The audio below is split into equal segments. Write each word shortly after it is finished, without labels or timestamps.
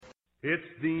It's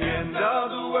the end of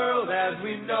the world as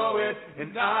we know it,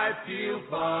 and I feel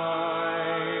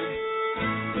fine.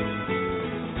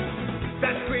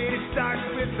 That creative starts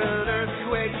with an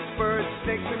earthquake, birds,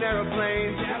 snakes, and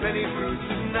aeroplanes. Many fruits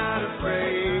is not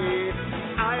afraid.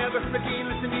 I have a recipe,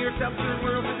 listen to yourself, third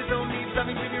world with its own needs.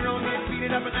 Something in your own head, feed it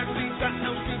up and actually got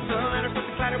no streets. The ladder from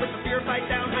the clatter with the fear fight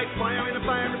down. Heights, fire in a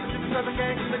fire, resistance, southern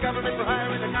gangs, and the government for hire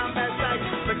in the combat site.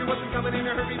 Spectre wasn't coming in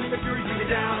a hurry, leave the fury, feed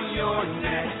it down your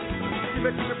neck. You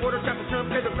bet your reporter trap the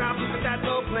Trump, pay the ground, but that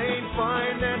low plane,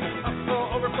 fine then.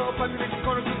 Upfall, overflow, population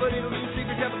corner, but it'll leave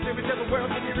secret devil,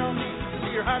 world in your own needs.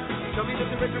 Your heart, tell me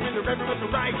that the rich are in the reverend with the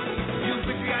right. Use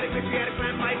patriotic,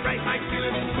 plan, might, right,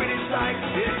 feeling quit inside.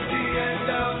 It's the end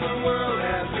of the world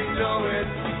as we know it.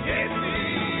 It's the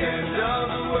end of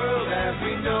the world as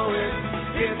we know it.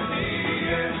 It's the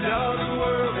end of the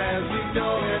world as we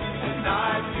know it, and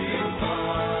I feel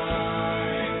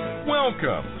fine.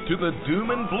 Welcome to the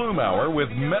Doom and Bloom Hour with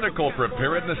medical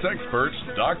preparedness experts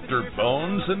Dr.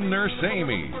 Bones and Nurse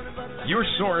Amy. Your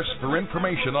source for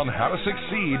information on how to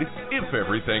succeed if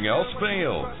everything else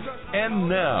fails. And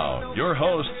now, your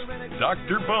hosts,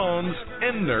 Dr. Bones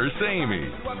and Nurse Amy.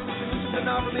 It's the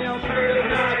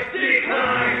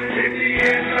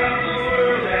end of the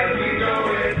world as we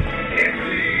know it. It's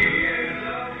the end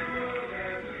of the world as we know it.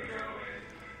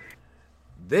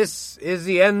 This is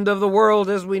the end of the world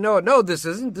as we know it. No, this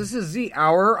isn't. This is the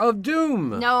hour of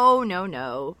doom.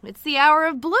 No. It's the hour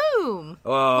of bloom.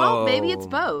 Oh, well, maybe it's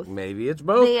both. Maybe it's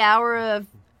both. The hour of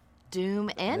doom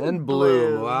and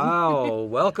bloom. Wow.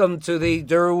 Welcome to the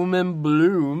Doom and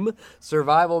Bloom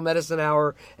Survival Medicine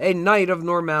Hour, a night of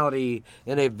normality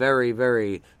in a very,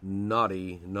 very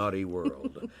naughty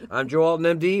world. I'm Joe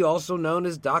Alton, MD, also known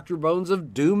as Dr. Bones of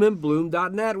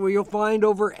doomandbloom.net, where you'll find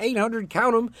over 800,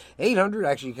 count them,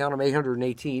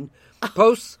 818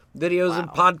 posts, videos, and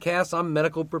podcasts on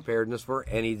medical preparedness for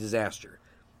any disaster.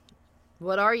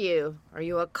 What are you? Are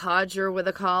you a codger with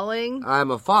a calling?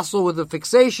 I'm a fossil with a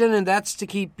fixation, and that's to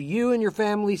keep you and your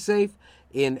family safe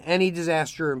in any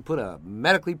disaster and put a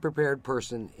medically prepared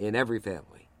person in every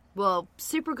family. Well,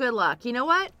 super good luck. You know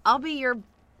what? I'll be your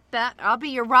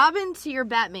Robin to your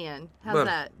Batman. How's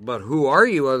that? But who are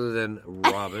you other than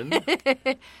Robin?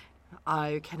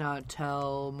 I cannot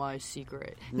tell my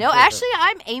secret. No, actually,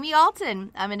 I'm Amy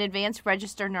Alton. I'm an advanced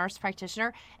registered nurse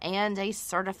practitioner and a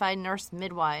certified nurse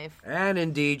midwife. And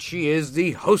indeed, she is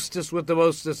the hostess with the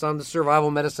mostest on the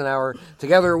Survival Medicine Hour.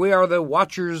 Together, we are the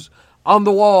Watchers on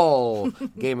the Wall.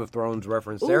 Game of Thrones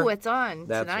reference there. Ooh, it's on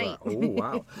tonight. Right. Oh,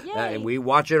 wow. Yay. And we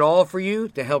watch it all for you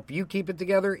to help you keep it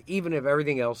together, even if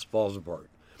everything else falls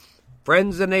apart.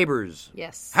 Friends and neighbors.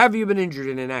 Yes. Have you been injured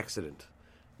in an accident?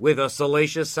 With a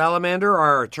salacious salamander,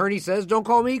 our attorney says, don't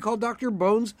call me, call Dr.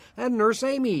 Bones and Nurse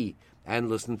Amy. And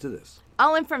listen to this.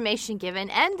 All information given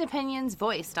and opinions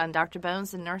voiced on Dr.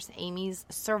 Bones and Nurse Amy's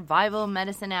Survival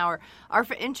Medicine Hour are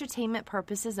for entertainment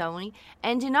purposes only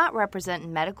and do not represent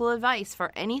medical advice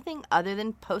for anything other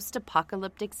than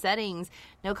post-apocalyptic settings.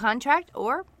 No contract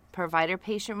or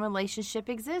provider-patient relationship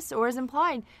exists or is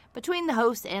implied between the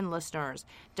host and listeners.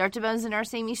 Dr. Bones and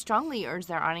Nurse Amy strongly urge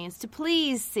their audience to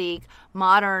please seek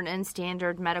modern and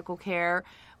standard medical care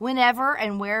whenever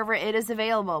and wherever it is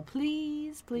available.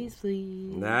 Please.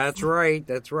 That's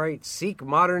right. Seek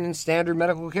modern and standard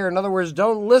medical care. In other words,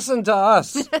 don't listen to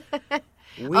us.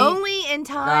 Only in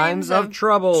times of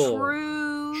trouble.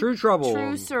 True trouble.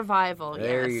 True survival,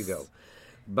 There yes. you go.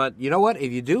 But you know what?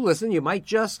 If you do listen, you might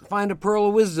just find a pearl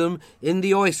of wisdom in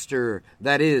the oyster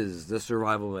that is the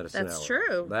Survival Medicine Hour. That's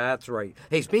true. That's right.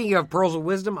 Hey, speaking of pearls of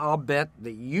wisdom, I'll bet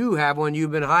that you have one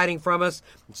you've been hiding from us.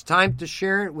 It's time to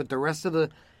share it with the rest of the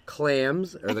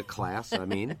clams, or the class, I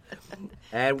mean.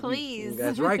 And please.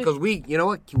 That's right, because we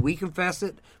confess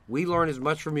it. We learn as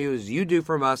much from you as you do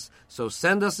from us. So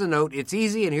send us a note. It's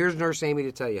easy, and here's Nurse Amy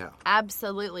to tell you how.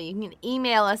 Absolutely. You can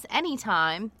email us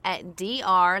anytime at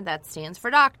DR, that stands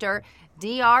for doctor,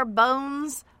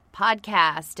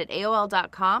 drbonespodcast at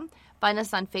AOL.com. Find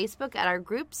us on Facebook at our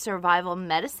group, Survival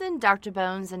Medicine, Dr.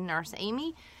 Bones and Nurse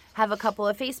Amy. Have a couple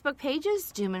of Facebook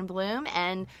pages, Doom and Bloom,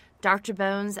 and Dr.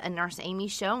 Bones and Nurse Amy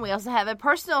Show. And we also have a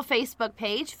personal Facebook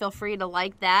page. Feel free to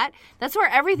like that. That's where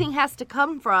everything has to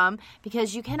come from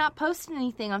because you cannot post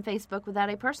anything on Facebook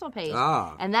without a personal page.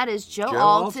 And that is Joe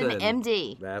Alton,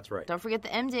 MD. That's right. Don't forget the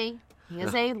MD. He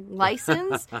is a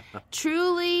licensed,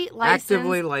 truly licensed.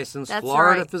 Actively licensed That's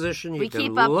Florida right. physician. You we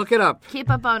can look it up. Keep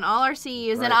up on all our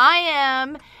CEUs. Right. And I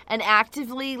am an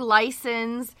actively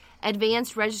licensed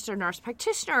advanced registered nurse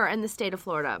practitioner in the state of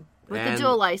Florida. With the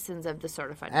dual license of the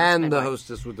certified nurse and midwife. the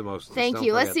hostess with the most. Thank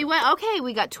you. Let's see what. Okay,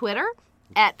 we got Twitter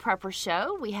at Prepper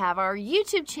Show. We have our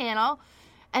YouTube channel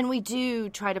And we do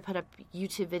try to put up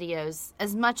YouTube videos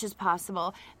as much as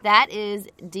possible. That is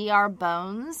Dr.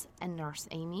 Bones and Nurse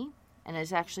Amy. And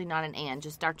it's actually not an and,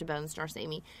 just Dr. Bones, Nurse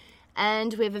Amy.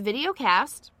 And we have a video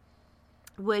cast,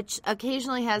 which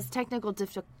occasionally has technical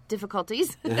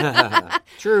difficulties.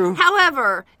 True.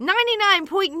 However,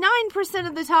 99.9%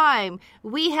 of the time,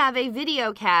 we have a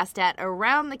video cast at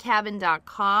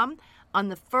aroundthecabin.com on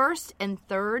the first and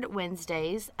third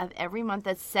Wednesdays of every month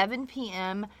at 7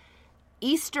 p.m.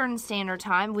 Eastern Standard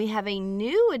Time. We have a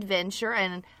new adventure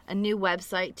and a new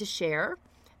website to share.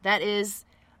 That is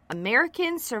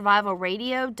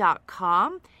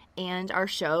AmericanSurvivalRadio.com. And our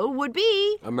show would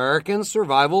be American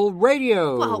Survival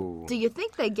Radio. Well, do you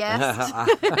think they guessed?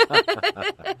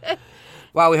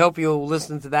 Well, we hope you'll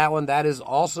listen to that one. That is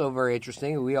also very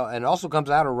interesting. And it also comes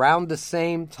out around the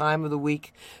same time of the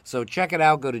week. So check it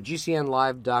out. Go to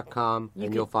gcnlive.com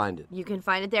and you'll find it. You can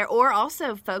find it there. Or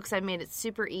also, folks, I made it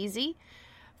super easy.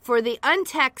 For the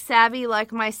untech savvy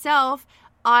like myself,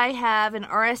 I have an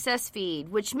RSS feed,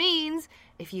 which means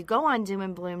if you go on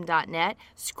doomandbloom.net,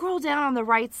 scroll down on the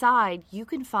right side, you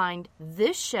can find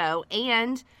this show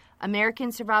and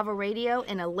American Survival Radio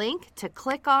and a link to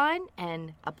click on,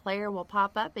 and a player will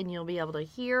pop up and you'll be able to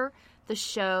hear the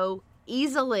show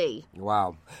easily.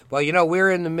 Wow. Well,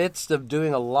 we're in the midst of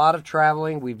doing a lot of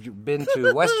traveling. We've been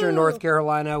to Western North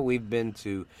Carolina. We've been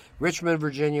to Richmond,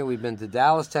 Virginia. We've been to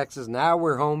Dallas, Texas. Now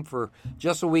we're home for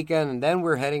just a weekend, and then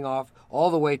we're heading off all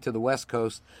the way to the west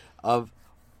coast of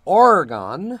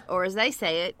Oregon. Or as they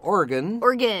say it, Oregon.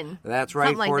 That's right,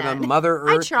 something for like that. the Mother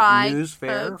Earth I tried, News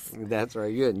Fair. folks. That's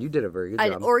right. You did a very good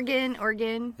job.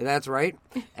 Oregon. That's right.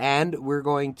 And we're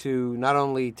going to not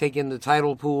only take in the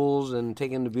tidal pools and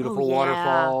take in the beautiful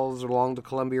waterfalls along the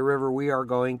Columbia River, we are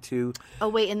going to... Oh,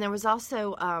 wait, and there was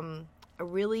also a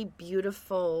really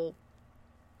beautiful...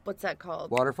 What's that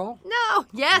called? Waterfall? No.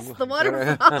 Yes, the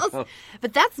waterfalls.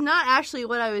 But that's not actually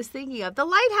what I was thinking of. The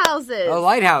lighthouses. Oh,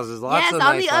 lighthouses. Lots of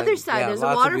on nice the other side. Yeah, there's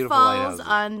lots waterfalls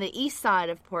on the east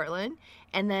side of Portland.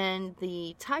 And then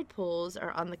the tide pools are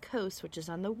on the coast, which is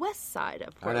on the west side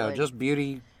of Portland. I know, just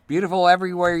beautiful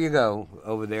everywhere you go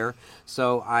over there.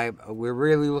 So we're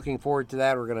really looking forward to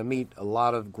that. We're going to meet a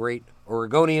lot of great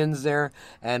Oregonians there,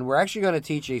 and we're actually going to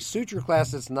teach a suture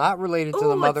class that's not related to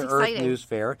the Mother Earth News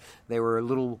Fair. They were a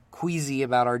little queasy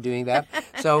about our doing that.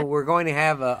 So we're going to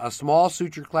have a small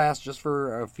suture class just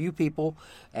for a few people,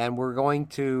 and we're going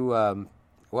to...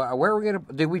 where are we going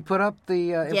to... Did we put up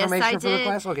the information for the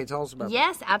class? Okay, tell us about that.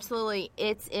 Yes, absolutely.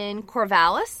 It's in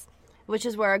Corvallis, which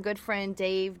is where our good friend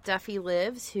Dave Duffy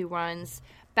lives, who runs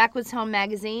Backwoods Home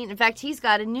Magazine. In fact, he's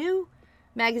got a new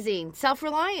magazine,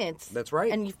 Self-Reliance. That's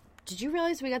right. And did you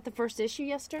realize we got the first issue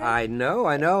yesterday? I know.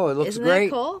 It looks Isn't great.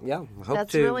 That cool? Yeah,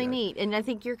 That's really neat. And I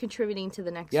think you're contributing to the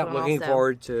next one also. Yeah, looking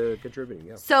forward to contributing.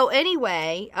 Yeah. So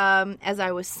anyway, as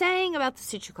I was saying about the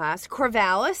suture class,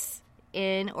 Corvallis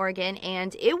in Oregon,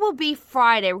 and it will be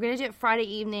Friday. We're going to do it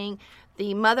Friday evening.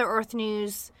 The Mother Earth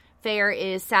News Fair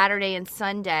is Saturday and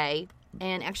Sunday.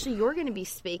 And actually, you're going to be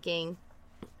speaking...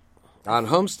 on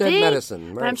homestead medicine,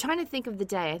 right? But I'm trying to think of the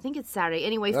day. I think it's Saturday.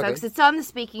 Anyway, folks, it's on the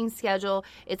speaking schedule.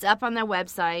 It's up on their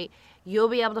website. You'll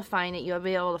be able to find it. You'll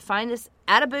be able to find us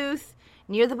at a booth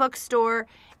near the bookstore.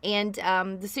 And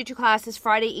the suture class is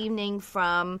Friday evening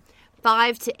from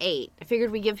 5 to 8. I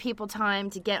figured we'd give people time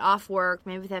to get off work.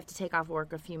 Maybe they have to take off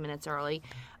work a few minutes early.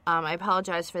 I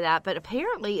apologize for that. But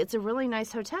apparently it's a really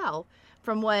nice hotel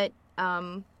from what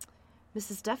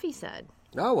Mrs. Duffy said.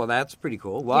 Oh, well, that's pretty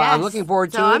cool. Well, yes. I'm looking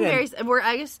forward to it.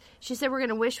 I guess she said we're going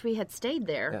to wish we had stayed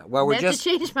there. Yeah, well, we have to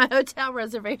change my hotel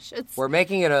reservations. We're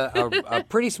making it a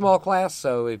pretty small class,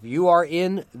 so if you are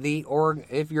in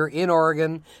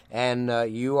Oregon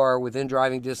and you are within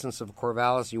driving distance of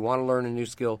Corvallis, you want to learn a new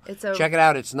skill, check it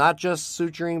out. It's not just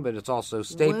suturing, but it's also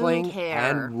stapling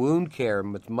and wound care.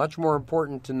 It's much more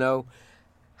important to know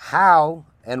how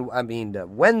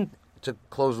when to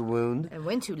close a wound. And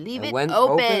when to leave it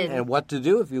open. And what to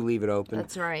do if you leave it open.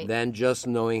 That's right. Than just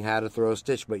knowing how to throw a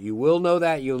stitch. But you will know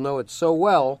that. You'll know it so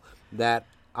well that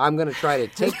I'm going to try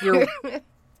to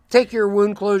take your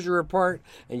wound closure apart,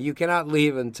 and you cannot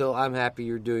leave until I'm happy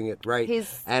you're doing it right.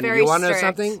 And you want to know strict.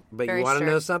 something? But you want to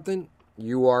know something?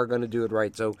 You are going to do it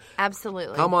right. So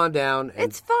absolutely, come on down. And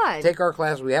it's fun. Take our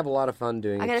class. We have a lot of fun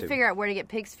doing it. I got to figure out where to get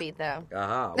pig's feet, though.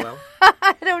 Well.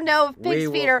 I don't know if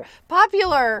pig's feet are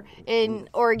popular in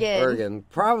Oregon.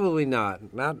 Probably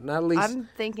not. Not at least. I'm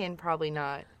thinking probably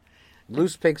not.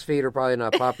 Loose pig's feet are probably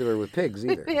not popular with pigs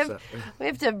either. We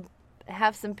have to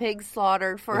have some pigs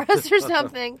slaughtered for us or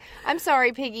something. I'm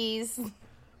sorry, piggies.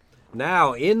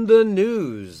 Now, in the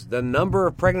news, the number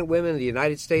of pregnant women in the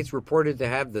United States reported to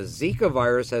have the Zika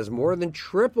virus has more than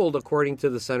tripled, according to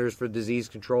the Centers for Disease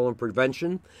Control and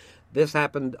Prevention. This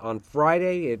happened on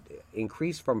Friday. It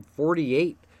increased from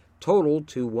 48 total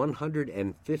to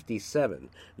 157.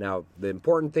 Now, the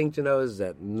important thing to know is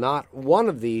that not one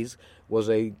of these was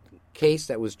a case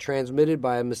that was transmitted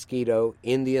by a mosquito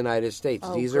in the United States.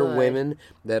 These are women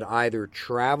that either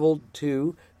traveled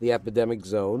to the epidemic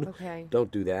zone. Okay.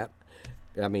 Don't do that.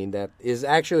 I mean, that is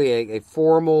actually a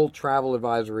formal travel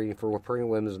advisory for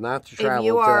pregnant women is not to travel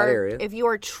to that area. If you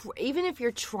are, even if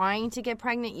you're trying to get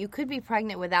pregnant, you could be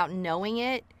pregnant without knowing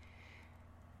it,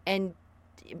 and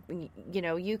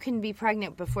you can be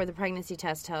pregnant before the pregnancy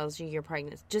test tells you you're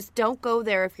pregnant. Just don't go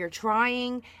there if you're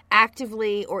trying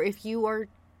actively, or if you are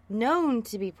known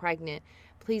to be pregnant.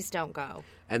 Please don't go.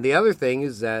 And the other thing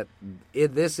is that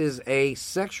this is a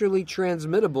sexually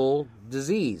transmittable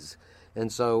disease, and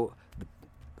so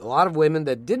a lot of women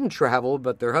that didn't travel,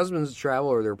 but their husbands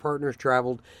traveled or their partners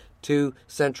traveled to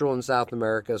Central and South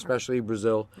America, especially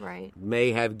Brazil,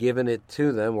 may have given it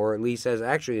to them, or at least has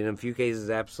actually, in a few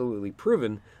cases, absolutely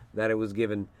proven that it was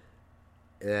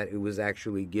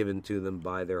actually given to them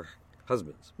by their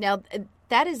husbands. Now,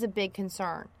 that is a big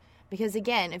concern, because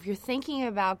again, if you're thinking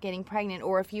about getting pregnant,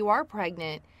 or if you are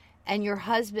pregnant and your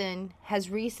husband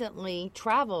has recently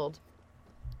traveled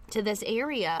to this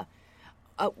area,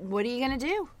 what are you going to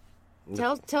do?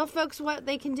 Tell folks what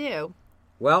they can do.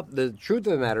 Well, the truth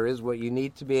of the matter is what you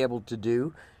need to be able to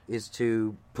do is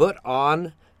to put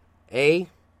on a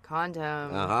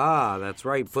condom. Aha, that's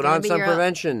right. Put on some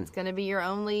prevention. It's going to be your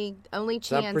only chance,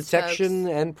 some protection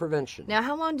folks. And prevention. Now,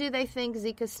 how long do they think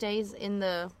Zika stays in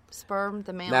the sperm,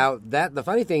 the male? Now, the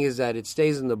funny thing is that it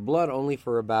stays in the blood only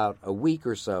for about a week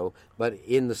or so, but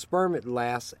in the sperm it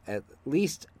lasts at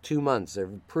least 2 months.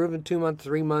 They've proven 2 months,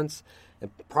 3 months, and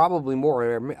probably more.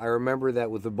 I remember that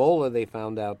with Ebola, they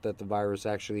found out that the virus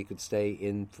actually could stay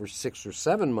in for 6 or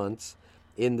 7 months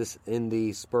in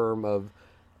the sperm of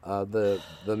the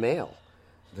male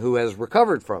who has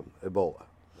recovered from Ebola.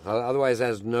 Otherwise,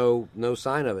 has no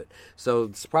sign of it. So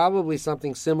it's probably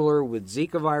something similar with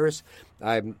Zika virus.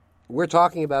 We're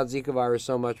talking about Zika virus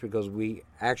so much because we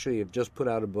actually have just put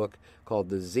out a book called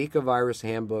the Zika Virus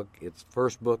Handbook. It's the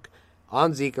first book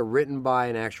on Zika, written by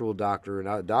an actual doctor, and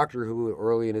a doctor who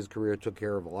early in his career took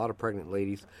care of a lot of pregnant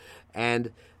ladies.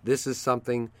 And this is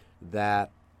something that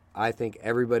I think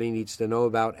everybody needs to know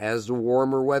about as the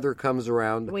warmer weather comes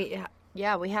around. We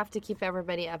have to keep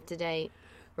everybody up to date,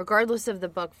 regardless of the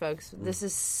book, folks. This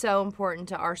is so important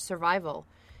to our survival.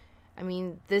 I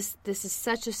mean, this is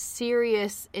such a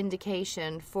serious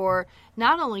indication for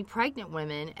not only pregnant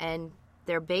women and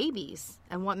their babies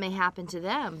and what may happen to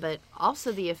them, but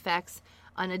also the effects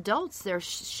on adults. They're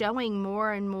showing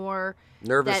more and more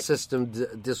nervous system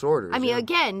disorders. I mean,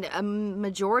 again, a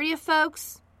majority of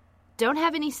folks don't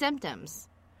have any symptoms,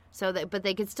 but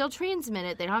they could still transmit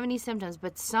it. They don't have any symptoms,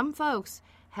 but some folks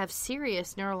have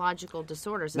serious neurological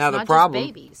disorders. It's now, not just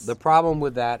babies. The problem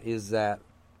with that is that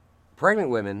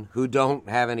pregnant women who don't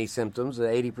have any symptoms,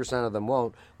 80% of them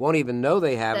won't even know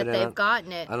they have it. They've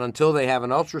gotten it. And until they have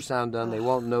an ultrasound done, they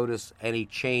won't notice any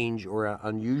change or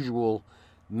unusual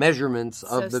measurements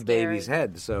of the baby's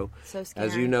head. So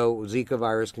as you know, Zika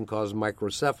virus can cause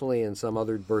microcephaly and some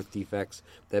other birth defects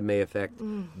that may affect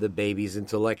the baby's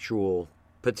intellectual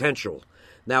potential.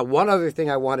 Now, one other thing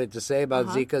I wanted to say about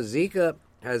Zika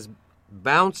has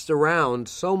bounced around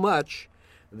so much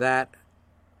that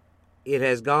it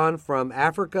has gone from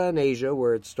Africa and Asia,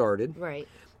 where it started,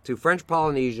 to French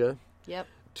Polynesia,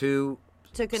 to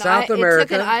South America. It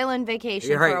took an island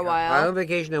vacation for a while. Island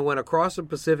vacation, and went across the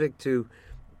Pacific to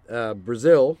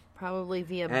Brazil. Probably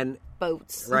via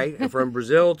boats. Right, from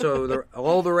Brazil to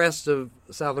all the rest of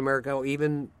South America,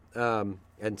 even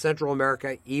and Central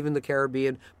America, even the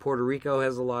Caribbean. Puerto Rico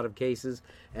has a lot of cases.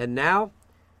 And now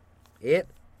it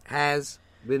has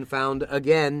been found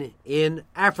again in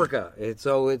Africa.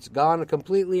 So it's gone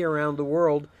completely around the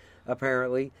world,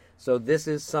 apparently. So this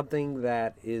is something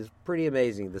that is pretty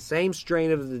amazing. The same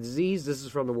strain of the disease, this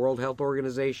is from the World Health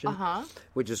Organization,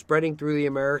 which is spreading through the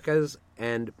Americas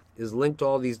and is linked to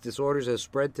all these disorders, has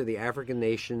spread to the African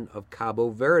nation of Cabo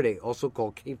Verde, also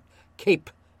called Cape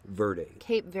Verde.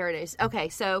 Cape Verdes. Okay,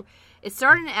 so it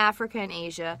started in Africa and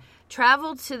Asia,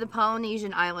 traveled to the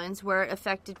Polynesian Islands, where it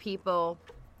affected people,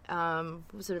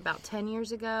 was it about 10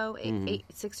 years ago?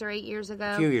 6 or 8 years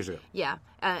ago? A few years ago. Yeah.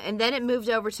 And then it moved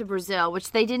over to Brazil,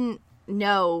 which they didn't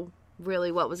know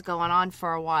really what was going on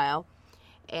for a while,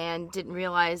 and didn't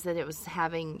realize that it was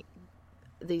having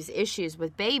these issues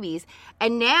with babies.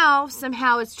 And now,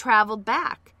 somehow, it's traveled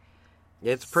back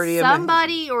It's pretty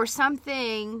somebody or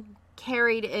something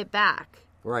carried it back.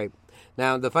 Right.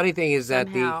 Now, the funny thing is that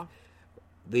somehow.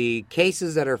 the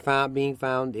cases that are being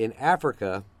found in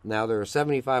Africa, now there are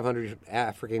 7,500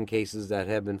 African cases that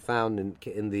have been found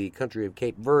in the country of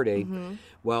Cape Verde. Mm-hmm.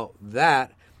 Well,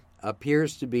 that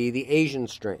appears to be the Asian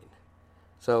strain.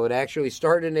 So it actually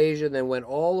started in Asia, then went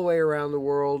all the way around the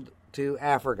world to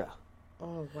Africa.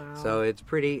 Oh, wow. So it's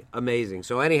pretty amazing.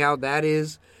 So anyhow, that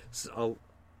is a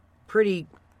pretty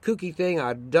kooky thing.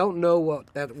 I don't know what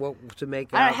to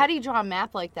make out. How do you draw a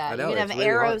map like that? I know, You can it's have really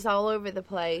arrows hard. all over the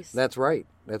place. That's right.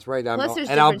 That's right. Plus, there's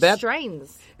different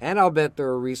strains. And I'll bet there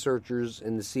are researchers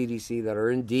in the CDC that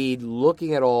are indeed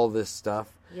looking at all this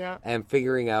stuff and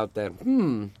figuring out that,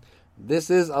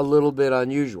 this is a little bit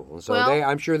unusual. And so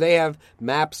I'm sure they have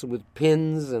maps with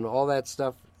pins and all that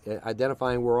stuff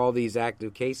identifying where all these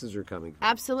active cases are coming from.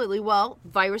 Absolutely. Well,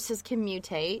 viruses can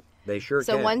mutate. They sure can.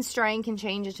 So one strain can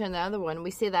change into another one. We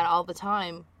see that all the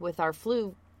time with our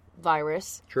flu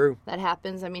virus. True. That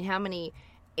happens. I mean, how many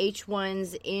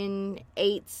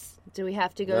H1N8s do we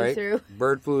have to go through?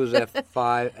 Bird flu is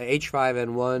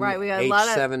H5N1, right, we got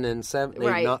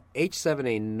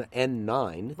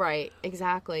H7N9. Right,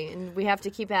 exactly. And we have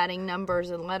to keep adding numbers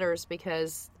and letters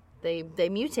because they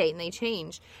mutate and they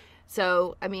change.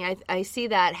 So, I mean, I see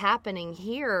that happening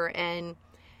here, and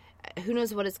who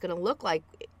knows what it's going to look like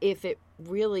if it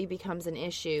really becomes an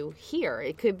issue here.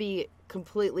 It could be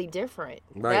completely different.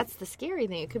 Right. That's the scary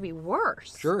thing. It could be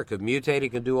worse. Sure, it could mutate.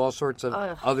 It can do all sorts of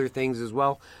other things as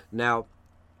well. Now,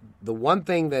 the one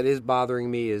thing that is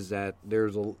bothering me is that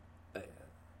there's a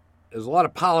lot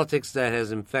of politics that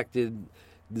has infected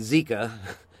Zika.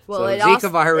 Well, so the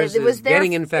Zika virus is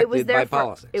getting infected by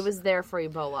politics. It was there for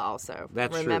Ebola also.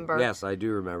 That's remember? True. Yes, I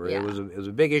do remember. Yeah. It was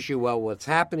a big issue. Well, what's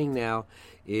happening now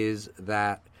is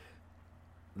that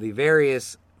the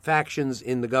various factions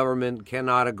in the government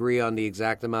cannot agree on the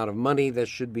exact amount of money that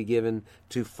should be given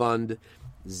to fund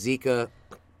Zika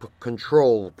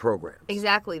control programs.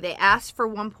 Exactly. They asked for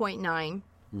 $1.9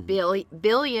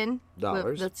 billion.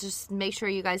 Let's just make sure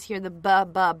you guys hear the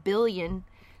billion.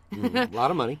 A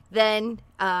lot of money. Then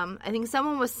I think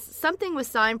something was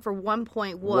signed for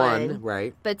 1.1.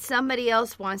 Right. But somebody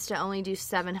else wants to only do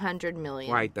 700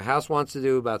 million. Right. The House wants to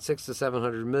do about 600 to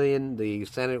 700 million. The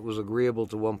Senate was agreeable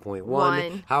to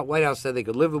 1.1. White House said they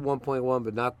could live with 1.1,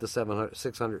 but not the 600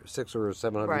 or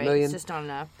 700 right. million. It's just not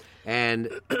enough. And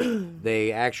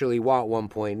they actually want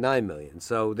 1.9 million.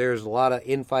 So there's a lot of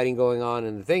infighting going on.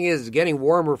 And the thing is, it's getting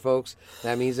warmer, folks.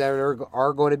 That means there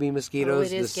are going to be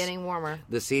mosquitoes. Oh, it is getting warmer.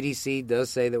 The CDC does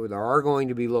say that there are going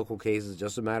to be local cases,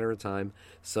 just a matter of time.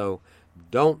 So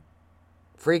don't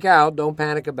freak out. Don't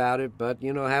panic about it. But,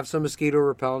 have some mosquito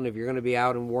repellent if you're going to be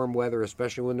out in warm weather,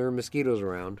 especially when there are mosquitoes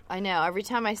around. I know. Every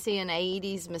time I see an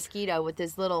Aedes mosquito with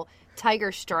his little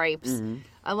tiger stripes,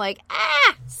 I'm like,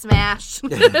 smash.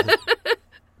 I'm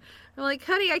like,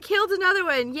 honey, I killed another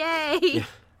one. Yay.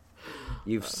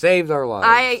 You've saved our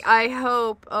lives. I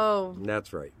hope. Oh.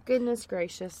 That's right. Goodness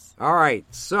gracious. All right.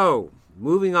 So,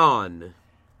 moving on.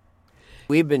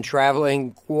 We've been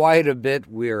traveling quite a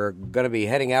bit. We're going to be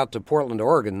heading out to Portland,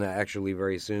 Oregon, actually,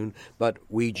 very soon. But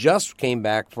we just came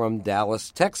back from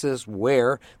Dallas, Texas,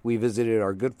 where we visited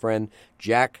our good friend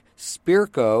Jack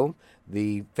Spirko,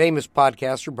 the famous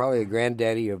podcaster, probably the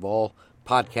granddaddy of all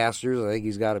podcasters. I think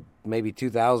he's got maybe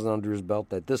 2,000 under his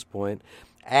belt at this point.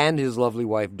 And his lovely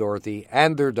wife, Dorothy,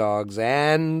 and their dogs,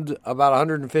 and about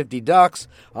 150 ducks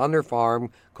on their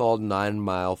farm called 9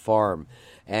 Mile Farm.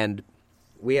 And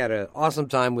we had an awesome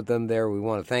time with them there. We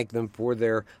want to thank them for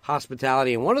their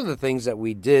hospitality. And one of the things that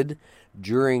we did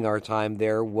during our time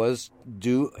there was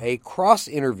do a cross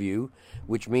interview,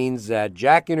 which means that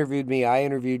Jack interviewed me, I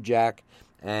interviewed Jack,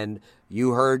 and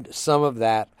you heard some of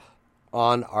that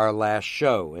on our last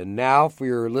show. And now, for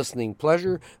your listening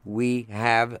pleasure, we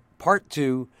have part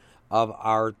 2 of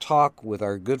our talk with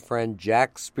our good friend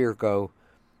Jack Spirko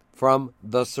from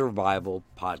the Survival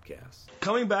Podcast.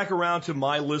 Coming back around to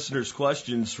my listeners'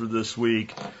 questions for this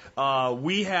week,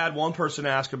 we had one person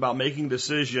ask about making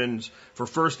decisions for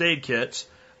first aid kits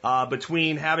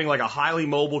between having like a highly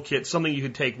mobile kit, something you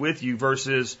can take with you,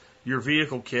 versus your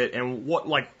vehicle kit, and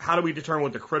how do we determine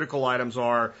what the critical items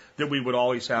are that we would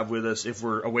always have with us if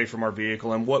we're away from our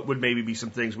vehicle, and what would maybe be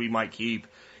some things we might keep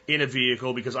in a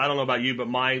vehicle, because I don't know about you, but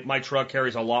my truck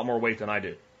carries a lot more weight than I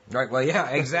do. Right, well, yeah,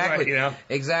 exactly. Right,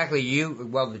 Exactly.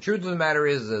 The truth of the matter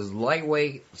is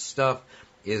lightweight stuff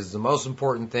is the most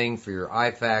important thing for your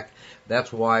IFAC.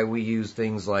 That's why we use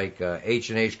things like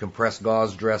H&H compressed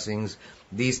gauze dressings.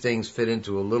 These things fit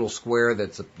into a little square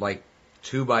that's like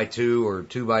 2x2 or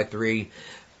 2x3,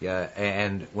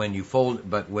 and when you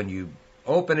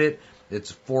open it,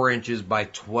 it's 4 inches by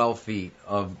 12 feet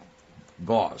of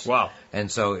gauze. Wow. And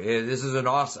so this is an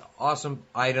awesome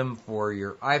item for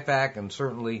your IFAC, and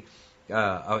certainly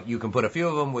you can put a few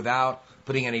of them without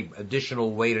putting any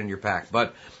additional weight on your pack.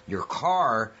 But your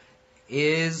car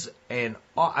is it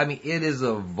is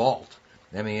a vault.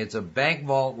 I mean, it's a bank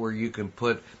vault where you can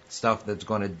put stuff that's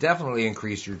going to definitely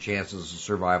increase your chances of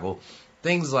survival.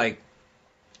 Things like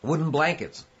wooden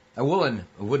blankets. A wooden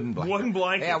blanket. Wooden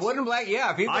blankets. Yeah, wooden blanket.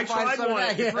 Yeah, people I find tried some one.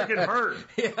 of that. It freaking hurt.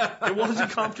 Yeah. It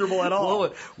wasn't comfortable at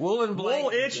all. Woolen blanket.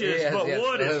 Wool itches, but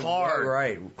wood is hard.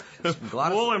 Right.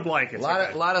 Woolen blankets.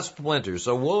 A lot of splinters.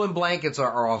 So woolen blankets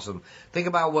are awesome. Think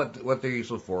about what they're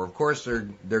useful for. Of course,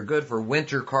 they're good for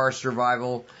winter car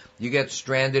survival. You get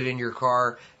stranded in your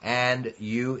car, and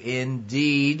you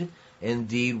indeed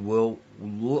will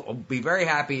be very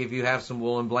happy if you have some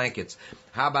woolen blankets.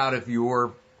 How about if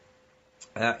you're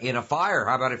in a fire?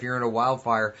 How about if you're in a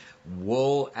wildfire?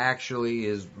 Wool actually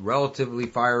is relatively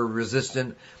fire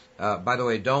resistant. By the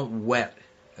way, don't wet.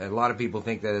 A lot of people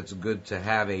think that it's good to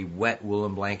have a wet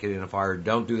woolen blanket in a fire.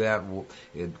 Don't do that.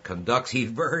 It conducts heat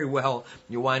very well.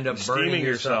 You wind up burning steaming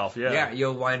yourself. Yeah,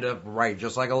 you'll wind up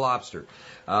just like a lobster.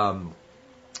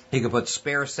 You can put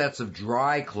spare sets of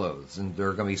dry clothes, and there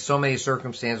are going to be so many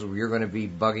circumstances where you're going to be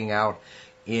bugging out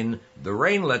in the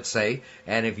rain, let's say,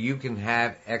 and if you can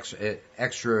have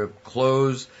extra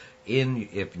clothes in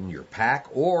your pack,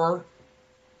 or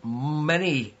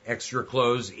many extra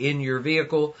clothes in your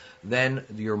vehicle, then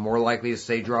you're more likely to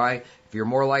stay dry. If you're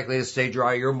more likely to stay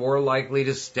dry, you're more likely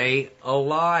to stay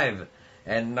alive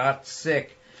and not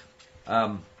sick.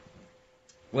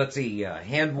 Let's see,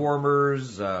 hand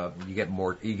warmers.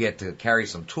 You get to carry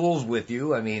some tools with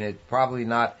you. I mean, you probably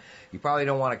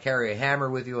don't want to carry a hammer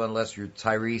with you unless you're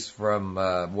Tyrese from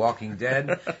Walking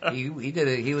Dead. He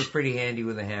was pretty handy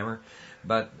with a hammer.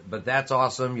 But that's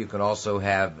awesome. You can also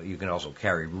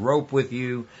carry rope with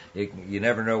you. You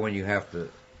never know when you have to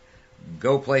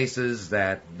go places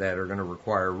that are going to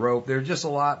require rope. There's just a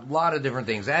lot of different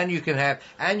things, and you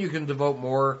can devote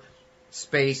more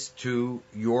space to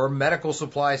your medical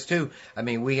supplies too. I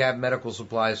mean, we have medical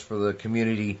supplies for the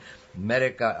community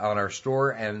medic on our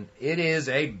store, and it is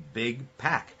a big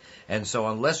pack. And so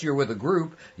unless you're with a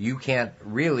group, you can't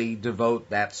really devote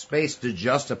that space to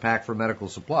just a pack for medical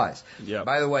supplies. Yep.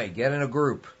 By the way, get in a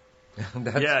group.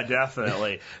 Yeah,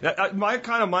 definitely.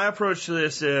 My approach to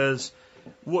this is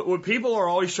what people are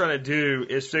always trying to do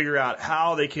is figure out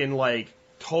how they can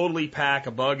totally pack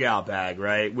a bug out bag,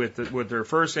 right? With their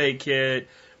first aid kit,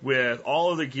 with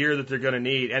all of the gear that they're going to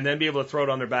need, and then be able to throw it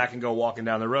on their back and go walking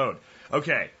down the road.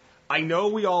 Okay. I know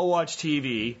we all watch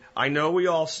TV. I know we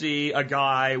all see a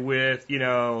guy with, an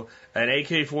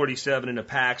AK-47 in a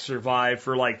pack survive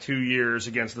for 2 years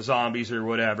against the zombies or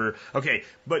whatever. Okay,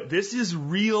 but this is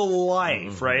real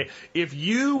life, right? If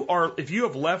you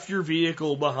have left your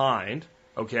vehicle behind,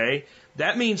 okay,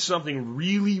 that means something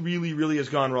really, really, really has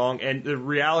gone wrong, and the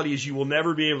reality is you will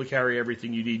never be able to carry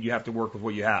everything you need. You have to work with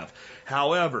what you have.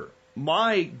 However,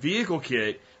 my vehicle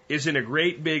kit is in a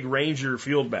great big Ranger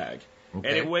field bag. Okay.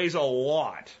 And it weighs a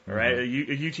lot, right? A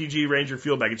UTG Ranger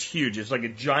field bag. It's huge. It's like a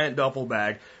giant duffel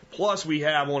bag. Plus, we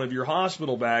have one of your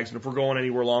hospital bags, and if we're going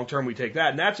anywhere long term, we take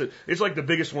that. And it's like the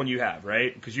biggest one you have,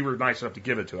 right? Because you were nice enough to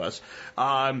give it to us.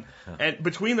 And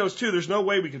between those two, there's no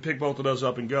way we can pick both of those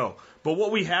up and go. But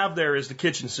what we have there is the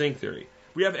kitchen sink theory.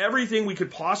 We have everything we could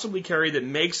possibly carry that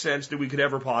makes sense that we could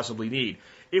ever possibly need.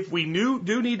 If we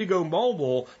do need to go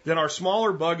mobile, then our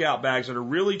smaller bug out bags that are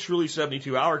really, truly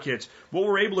 72-hour kits, what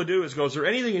we're able to do is is there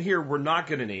anything in here we're not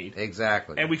going to need?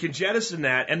 Exactly. And we can jettison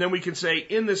that, and then we can say,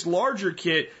 in this larger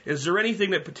kit, is there anything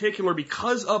that particular,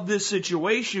 because of this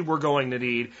situation, we're going to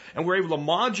need? And we're able to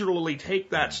modularly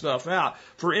take that stuff out.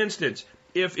 For instance,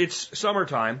 if it's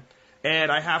summertime, and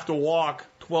I have to walk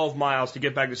 12 miles to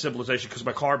get back to civilization because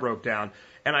my car broke down,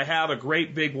 and I have a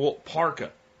great big wool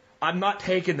parka, I'm not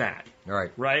taking that.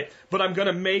 Right? But I'm going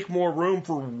to make more room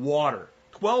for water.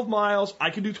 12 miles,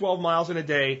 I can do 12 miles in a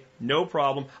day, no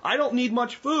problem. I don't need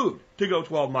much food to go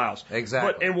 12 miles.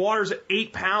 Exactly. And water's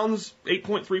 8 pounds,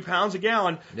 8.3 pounds a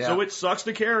gallon, so it sucks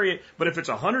to carry it. But if it's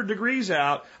 100 degrees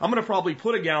out, I'm going to probably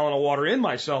put a gallon of water in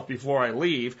myself before I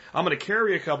leave. I'm going to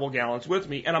carry a couple gallons with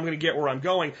me, and I'm going to get where I'm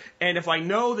going. And if I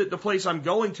know that the place I'm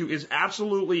going to is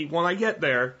absolutely, when I get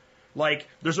there,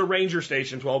 there's a ranger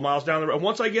station 12 miles down the road.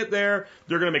 Once I get there,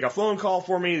 they're going to make a phone call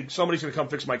for me. Somebody's going to come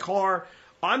fix my car.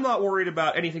 I'm not worried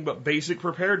about anything but basic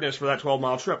preparedness for that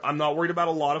 12-mile trip. I'm not worried about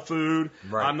a lot of food.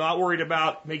 Right. I'm not worried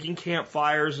about making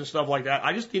campfires and stuff like that.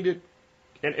 I just need to,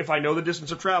 and if I know the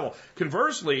distance of travel.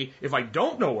 Conversely, if I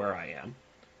don't know where I am,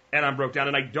 and I'm broke down,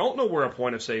 and I don't know where a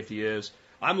point of safety is,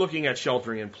 I'm looking at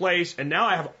sheltering in place, and now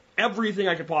I have everything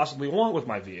I could possibly want with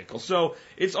my vehicle. So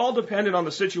it's all dependent on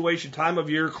the situation, time of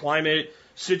year, climate,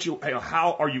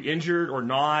 how are you injured or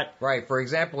not. Right. For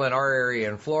example, in our area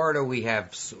in Florida, we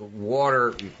have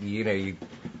water. You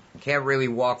can't really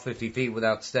walk 50 feet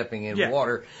without stepping in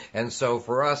water. And so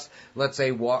for us, let's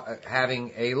say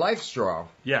having a life straw.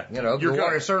 Yeah. The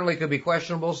water certainly could be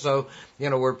questionable. So,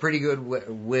 we're pretty good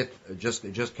with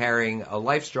just carrying a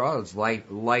life straw. It's light,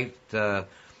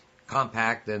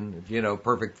 compact, and,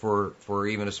 perfect for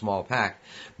even a small pack.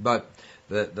 But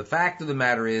the fact of the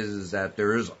matter is that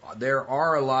there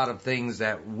are a lot of things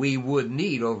that we would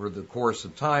need over the course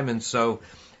of time. And so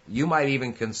you might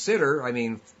even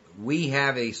consider, we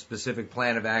have a specific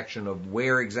plan of action of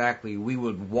where exactly we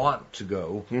would want to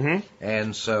go. Mm-hmm.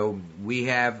 And so we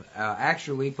have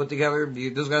actually put together,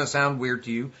 this is going to sound weird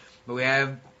to you, but we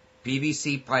have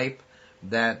PVC pipe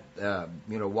that,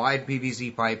 wide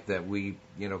PVC pipe that we,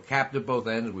 capped at both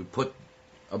ends. We put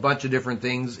a bunch of different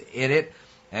things in it,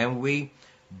 and we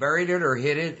buried it or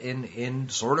hid it in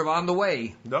sort of on the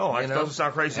way. No, it doesn't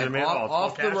sound crazy to me at all.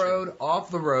 Off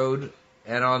the road,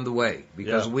 and on the way,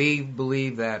 because we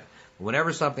believe that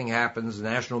whenever something happens, the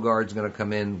National Guard's going to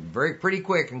come in pretty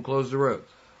quick and close the road.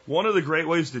 One of the great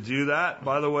ways to do that,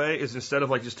 by the way, is instead of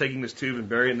just taking this tube and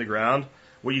bury it in the ground,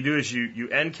 what you do is you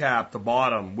end cap the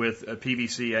bottom with a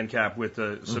PVC end cap with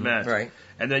the cement. Right.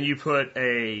 And then you put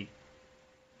a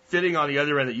fitting on the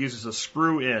other end that uses a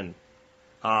screw-in,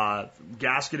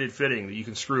 gasketed fitting that you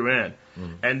can screw in.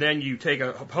 Mm-hmm. And then you take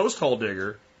a post hole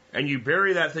digger and you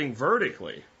bury that thing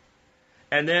vertically.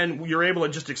 And then you're able to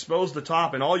just expose the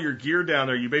top, and all your gear down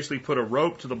there, you basically put a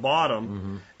rope to the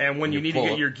bottom, and when you need to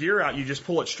get your gear out, you just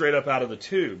pull it straight up out of the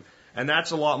tube. And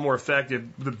that's a lot more effective.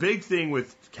 The big thing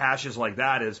with caches like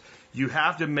that is you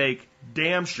have to make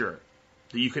damn sure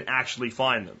that you can actually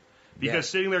find them. Because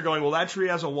sitting there going, well, that tree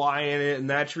has a Y in it,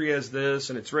 and that tree has this,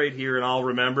 and it's right here, and I'll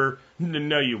remember.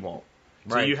 No, you won't.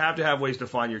 Right. So you have to have ways to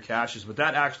find your caches, but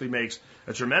that actually makes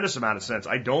a tremendous amount of sense.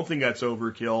 I don't think that's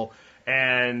overkill,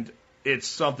 and it's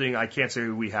something I can't say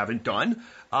we haven't done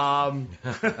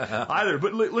either.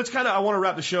 But let's I want to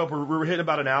wrap the show up. We're hitting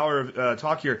about an hour of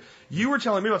talk here. You were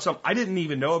telling me about something I didn't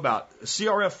even know about,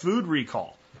 CRF food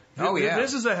recall. Oh, yeah.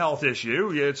 This is a health issue.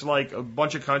 It's like a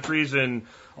bunch of countries and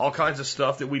all kinds of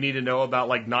stuff that we need to know about,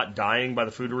 like not dying by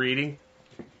the food we're eating.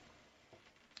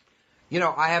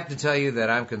 I have to tell you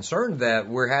that I'm concerned that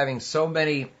we're having so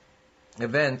many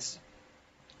events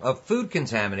of food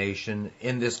contamination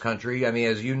in this country.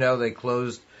 As you know, they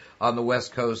closed on the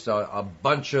West Coast a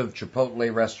bunch of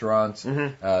Chipotle restaurants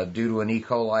due to an E.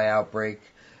 coli outbreak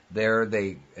there.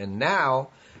 And now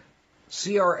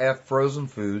CRF Frozen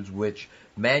Foods, which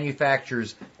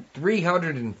manufactures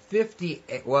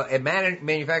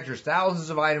manufactures thousands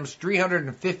of items,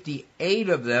 358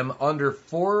 of them under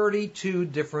 42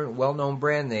 different well-known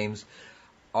brand names,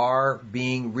 are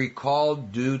being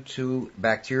recalled due to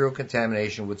bacterial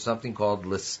contamination with something called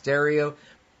Listeria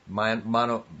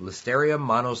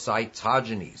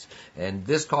monocytogenes. And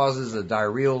this causes a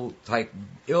diarrheal type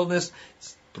illness.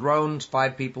 It's thrown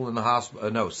 7 people in the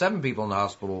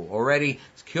hospital already.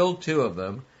 It's killed 2 of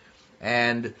them.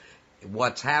 And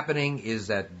what's happening is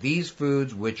that these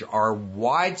foods, which are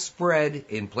widespread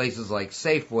in places like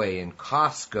Safeway and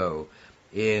Costco,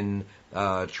 in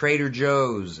Trader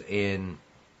Joe's, in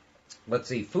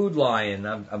Food Lion.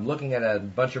 I'm looking at a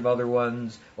bunch of other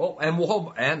ones. Oh,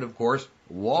 and of course,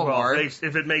 Walmart. Well,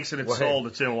 if it makes it sold,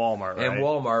 it's in Walmart, right? And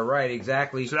Walmart, right,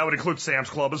 exactly. So that would include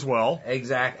Sam's Club as well.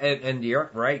 Exactly. And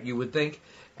you're right, you would think.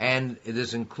 And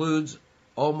this includes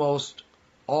almost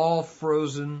all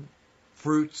frozen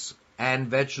fruits and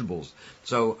vegetables.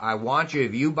 So I want you,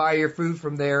 if you buy your food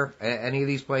from there, any of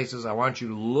these places, I want you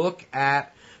to look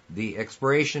at the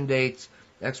expiration dates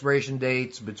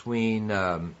between,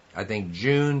 I think,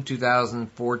 June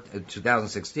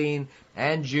 2016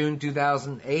 and June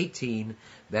 2018.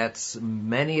 That's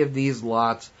many of these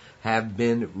lots have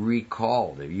been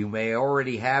recalled. You may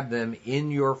already have them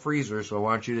in your freezer, so I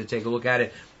want you to take a look at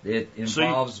it. It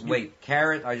involves,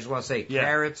 carrot, I just want to say,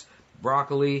 carrots,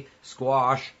 broccoli,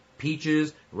 squash,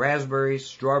 peaches, raspberries,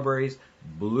 strawberries,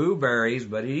 blueberries,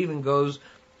 but it even goes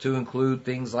to include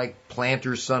things like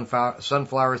planters,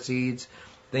 sunflower seeds,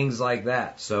 things like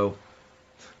that. So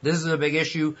this is a big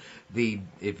issue.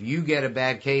 If you get a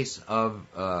bad case of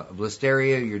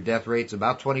Listeria, your death rate's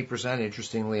about 20%,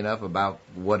 interestingly enough, about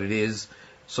what it is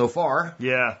so far.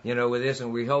 Yeah. With this,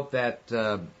 and we hope that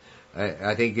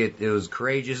I think it was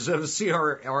courageous of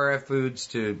CRF Foods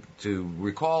to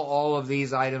recall all of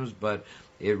these items, but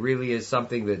it really is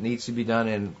something that needs to be done,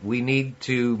 and we need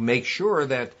to make sure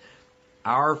that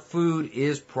our food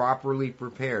is properly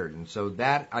prepared. And so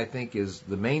that, I think, is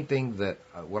the main thing that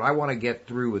what I want to get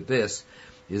through with this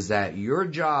is that your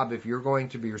job, if you're going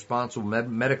to be responsible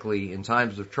medically in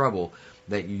times of trouble,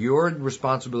 that your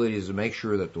responsibility is to make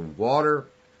sure that the water,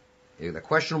 the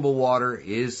questionable water,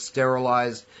 is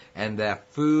sterilized and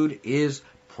that food is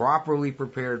properly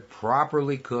prepared,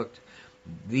 properly cooked.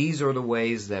 These are the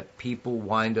ways that people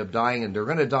wind up dying, and they're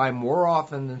going to die more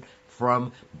often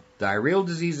from diarrheal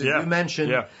disease, as you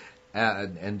mentioned,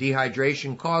 and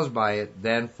dehydration caused by it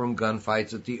than from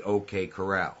gunfights at the OK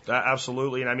Corral.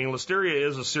 Absolutely. And I mean, listeria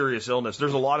is a serious illness.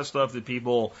 There's a lot of stuff that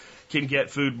people can get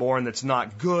foodborne that's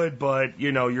not good, but,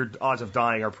 you know, your odds of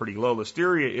dying are pretty low.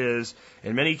 Listeria is,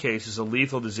 in many cases, a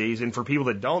lethal disease. And for people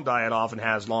that don't die, it often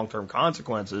has long-term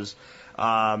consequences.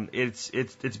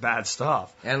 It's bad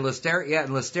stuff. And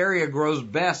listeria grows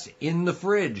best in the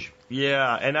fridge.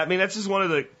 Yeah. And I mean, that's just one of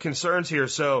the concerns here.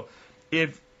 So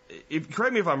if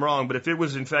correct me if I'm wrong, but if it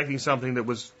was infecting something that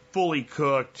was fully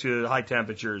cooked to high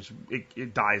temperatures,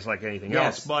 it dies like anything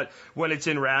else. But when it's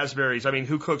in raspberries, I mean,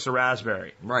 who cooks a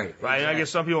raspberry? Right. Exactly. And I guess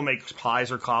some people make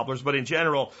pies or cobblers, but in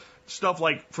general, stuff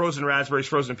like frozen raspberries,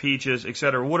 frozen peaches,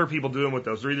 etc. What are people doing with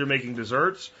those? They're either making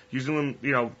desserts, using them,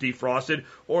 you know, defrosted,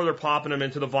 or they're popping them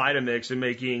into the Vitamix and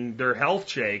making their health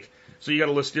shake. So you got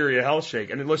a listeria health shake.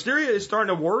 And listeria is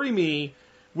starting to worry me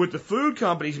with the food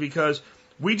companies because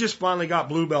we just finally got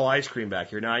Bluebell ice cream back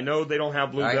here. Now, I know they don't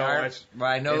have Bluebell ice cream.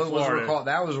 I know that was recalled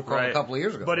a couple of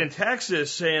years ago. But in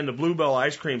Texas, saying the Bluebell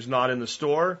ice cream's not in the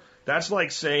store, that's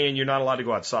like saying you're not allowed to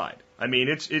go outside. I mean,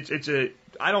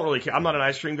 I don't really care. I'm not an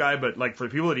ice cream guy, but like for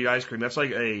people that eat ice cream, that's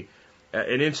like an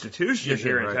institution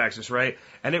here in Texas, right?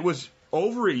 And it was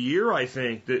over a year, I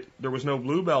think, that there was no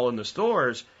Bluebell in the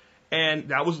stores, and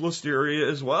that was listeria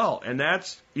as well. And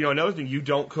that's, you know, another thing, you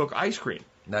don't cook ice cream.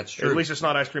 That's true. At least it's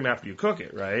not ice cream after you cook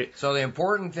it, right? So the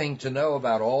important thing to know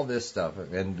about all this stuff,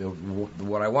 and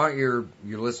what I want your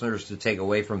listeners to take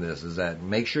away from this, is that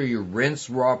make sure you rinse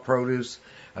raw produce.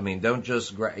 I mean, don't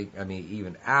just,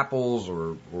 even apples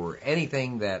or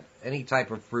anything any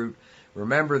type of fruit.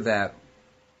 Remember that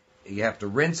you have to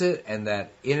rinse it, and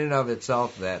that in and of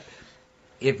itself, that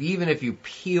even if you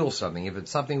peel something, if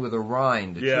it's something with a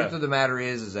rind, the truth of the matter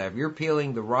is that if you're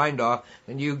peeling the rind off,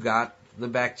 then you got the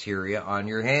bacteria on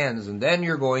your hands, and then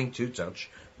you're going to touch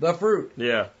the fruit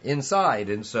inside.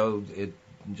 And so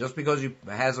just because it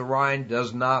has a rind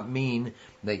does not mean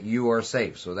that you are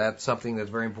safe. So that's something that's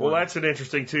very important. Well, that's an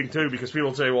interesting thing, too, because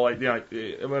people say, well, I'm going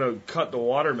to cut the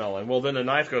watermelon. Well, then the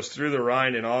knife goes through the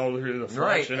rind and all through the flesh.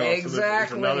 Right, you know,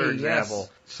 exactly. So another example. Yes.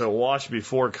 So wash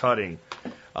before cutting.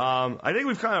 I think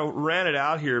we've kind of ran it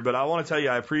out here, but I want to tell you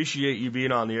I appreciate you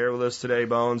being on the air with us today,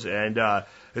 Bones, and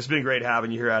it's been great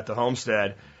having you here at the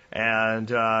homestead. And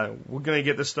we're going to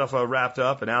get this stuff wrapped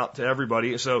up and out to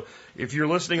everybody. So if you're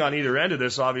listening on either end of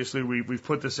this, obviously we've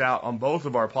put this out on both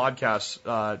of our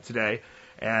podcasts today.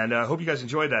 And I hope you guys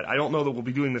enjoyed that. I don't know that we'll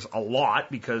be doing this a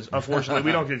lot because, unfortunately,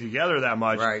 we don't get together that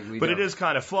much. Right, but it is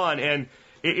kind of fun. And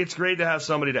it's great to have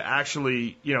somebody to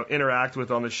actually, you know, interact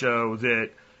with on the show that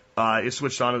is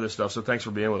switched on to this stuff. So thanks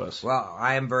for being with us. Well,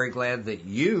 I am very glad that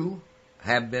you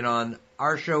have been on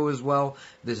our show as well.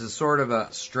 This is sort of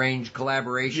a strange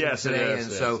collaboration today.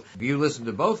 And so if you listen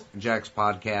to both Jack's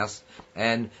podcasts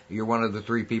and you're one of the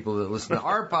 3 people that listen to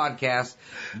our podcast,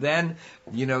 then,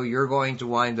 you know, you're going to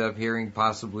wind up hearing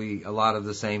possibly a lot of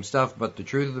the same stuff. But the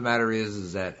truth of the matter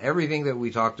is that everything that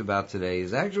we talked about today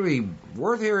is actually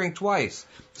worth hearing twice.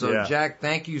 So, Jack,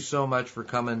 thank you so much for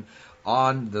coming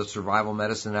on the Survival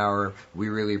Medicine Hour. We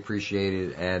really appreciate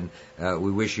it, and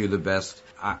we wish you the best.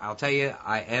 I'll tell you,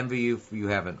 I envy you. You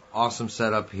have an awesome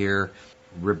setup here.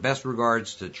 Best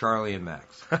regards to Charlie and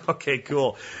Max. Okay,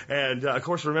 cool. And, of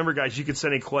course, remember, guys, you can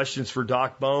send in questions for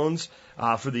Doc Bones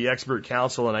for the Expert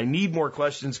Council. And I need more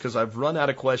questions because I've run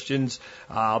out of questions.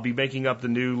 I'll be making up the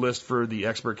new list for the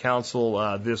Expert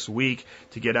Council this week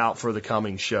to get out for the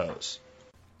coming shows.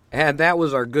 And that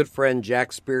was our good friend Jack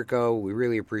Spirko. We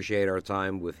really appreciate our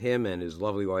time with him and his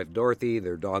lovely wife Dorothy,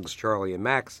 their dogs Charlie and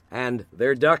Max, and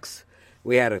their ducks.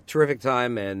 We had a terrific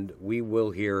time, and we will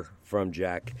hear from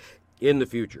Jack in the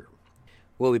future.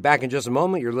 We'll be back in just a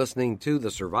moment. You're listening to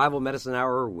the Survival Medicine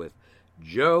Hour with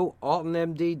Joe Alton,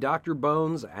 MD, Dr.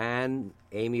 Bones, and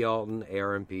Amy Alton,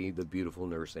 ARMP, the beautiful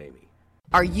nurse Amy.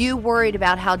 Are you worried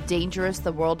about how dangerous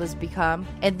the world has become?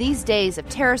 In these days of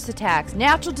terrorist attacks,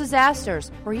 natural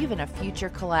disasters, or even a future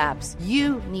collapse,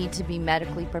 you need to be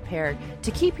medically prepared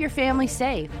to keep your family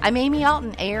safe. I'm Amy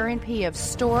Alton, ARNP of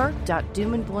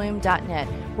store.doomandbloom.net,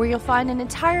 where you'll find an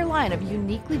entire line of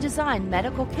uniquely designed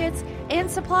medical kits and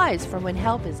supplies for when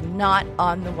help is not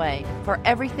on the way. For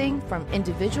everything from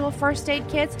individual first aid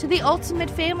kits to the ultimate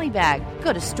family bag,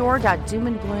 go to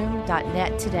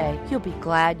store.doomandbloom.net today. You'll be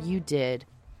glad you did.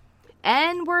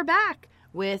 And we're back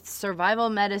with Survival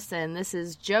Medicine. This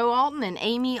is Joe Alton and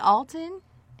Amy Alton,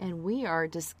 and we are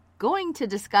just going to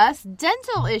discuss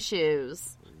dental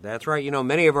issues. That's right.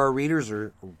 Many of our readers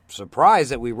are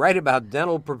surprised that we write about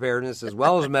dental preparedness as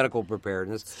well as medical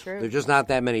preparedness. It's true. There's just not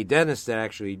that many dentists that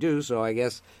actually do, so I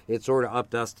guess it's sort of up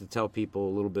to us to tell people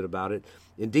a little bit about it.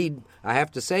 Indeed, I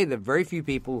have to say that very few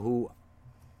people who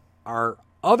are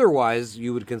otherwise,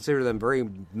 you would consider them very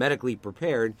medically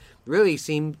prepared,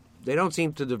 they don't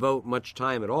seem to devote much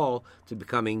time at all to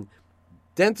becoming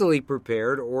dentally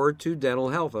prepared or to dental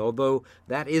health, although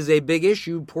that is a big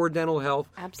issue. Poor dental health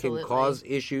Absolutely.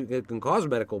 can cause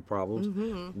medical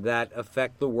problems that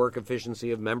affect the work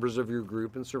efficiency of members of your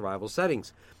group in survival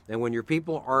settings. And when your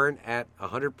people aren't at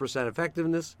 100%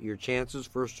 effectiveness, your chances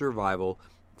for survival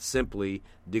simply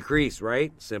decrease,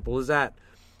 right? Simple as that.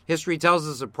 History tells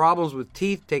us that problems with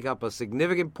teeth take up a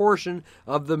significant portion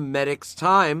of the medic's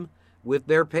time with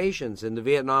their patients. In the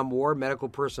Vietnam War, medical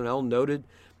personnel noted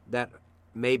that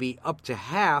maybe up to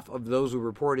half of those who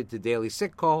reported to daily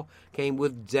sick call came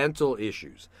with dental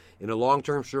issues. In a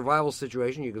long-term survival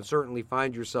situation, you can certainly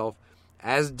find yourself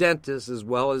as dentist as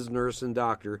well as nurse and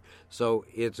doctor, so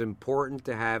it's important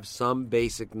to have some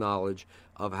basic knowledge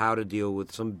of how to deal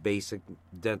with some basic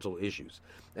dental issues.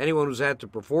 Anyone who's had to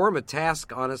perform a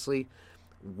task, honestly,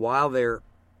 while they're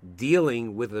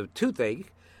dealing with a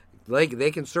toothache,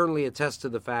 they can certainly attest to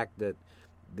the fact that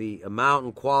the amount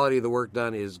and quality of the work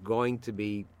done is going to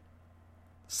be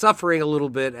suffering a little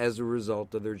bit as a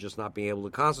result of their just not being able to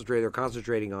concentrate. They're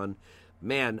concentrating on,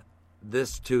 man,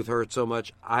 this tooth hurts so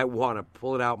much, I want to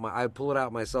pull it out. I'd pull it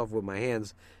out myself with my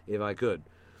hands if I could.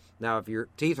 Now, if your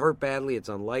teeth hurt badly, it's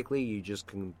unlikely. You just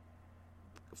can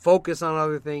focus on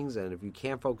other things, and if you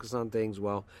can't focus on things,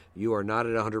 well, you are not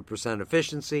at 100%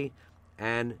 efficiency,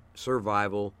 and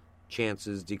survival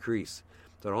chances decrease.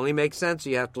 So it only makes sense.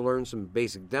 You have to learn some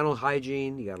basic dental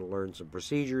hygiene. You got to learn some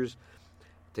procedures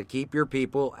to keep your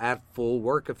people at full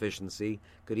work efficiency.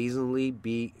 Could easily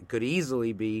be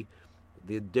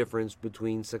the difference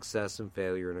between success and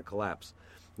failure in a collapse.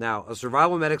 Now, a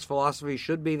survival medic's philosophy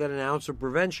should be that an ounce of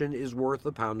prevention is worth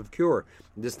a pound of cure.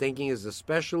 This thinking is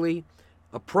especially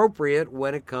appropriate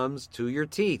when it comes to your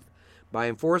teeth. By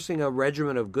enforcing a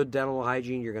regimen of good dental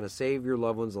hygiene, you're going to save your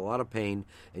loved ones a lot of pain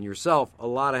and yourself a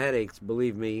lot of headaches,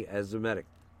 believe me, as a medic.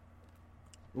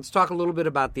 Let's talk a little bit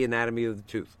about the anatomy of the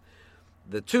tooth.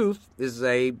 The tooth is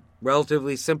a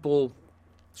relatively simple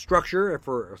structure,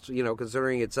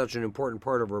 considering it's such an important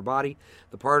part of our body.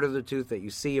 The part of the tooth that you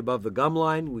see above the gum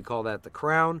line, we call that the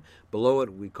crown. Below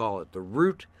it, we call it the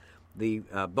root. The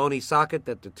bony socket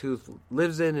that the tooth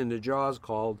lives in the jaw is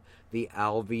called the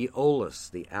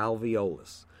alveolus.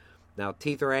 Now,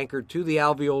 teeth are anchored to the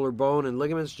alveolar bone and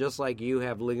ligaments, just like you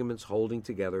have ligaments holding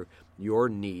together your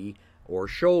knee or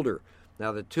shoulder.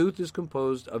 Now, the tooth is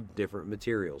composed of different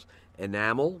materials.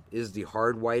 Enamel is the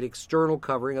hard white external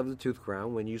covering of the tooth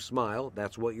crown. When you smile,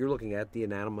 that's what you're looking at, the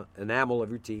enamel of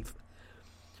your teeth.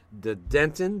 The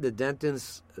dentin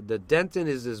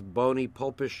is this bony,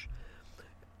 pulpish.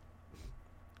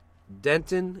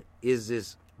 Dentin is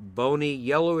this bony,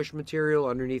 yellowish material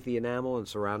underneath the enamel and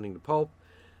surrounding the pulp.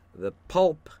 The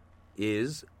pulp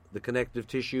is the connective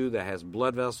tissue that has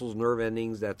blood vessels, nerve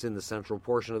endings, that's in the central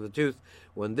portion of the tooth.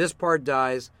 When this part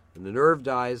dies and the nerve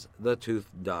dies, the tooth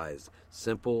dies.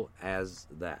 Simple as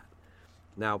that.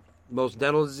 Now, most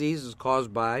dental disease is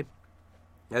caused by,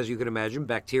 as you can imagine,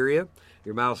 bacteria.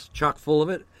 Your mouth's chock full of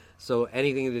it. So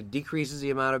anything that decreases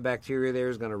the amount of bacteria there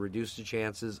is going to reduce the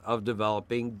chances of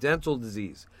developing dental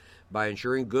disease. By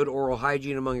ensuring good oral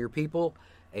hygiene among your people,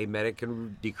 a medic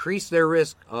can decrease their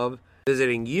risk of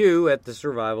visiting you at the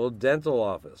survival dental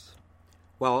office.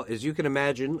 Well, as you can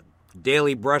imagine,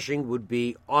 daily brushing would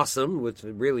be awesome, which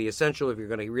is really essential if you're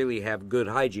going to really have good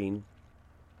hygiene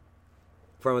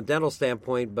from a dental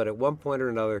standpoint, but at one point or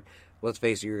another, let's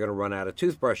face it, you're going to run out of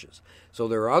toothbrushes. So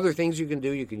there are other things you can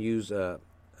do. You can use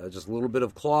just a little bit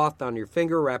of cloth on your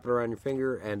finger, wrap it around your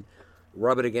finger, and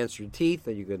rub it against your teeth,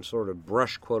 and you can sort of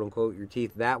brush, quote-unquote, your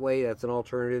teeth that way. That's an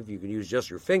alternative. You can use just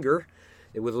your finger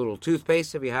with a little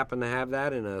toothpaste if you happen to have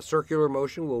that, and a circular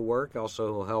motion will work.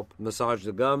 Also will help massage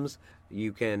the gums.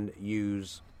 You can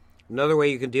use... Another way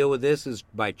you can deal with this is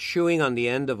by chewing on the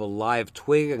end of a live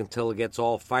twig until it gets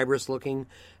all fibrous looking,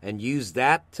 and use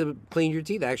that to clean your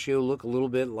teeth. Actually, it'll look a little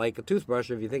bit like a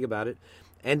toothbrush if you think about it.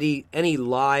 Any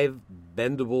live,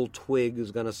 bendable twig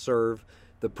is going to serve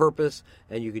the purpose,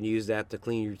 and you can use that to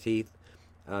clean your teeth.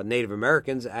 Native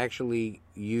Americans actually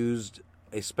used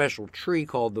a special tree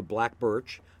called the black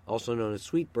birch, also known as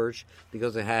sweet birch,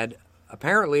 because it had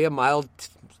apparently a mild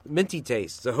minty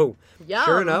taste. So, Yum.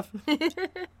 Sure enough,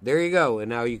 there you go. And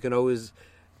now you can always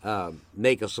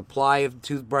make a supply of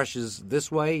toothbrushes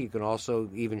this way. You can also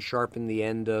even sharpen the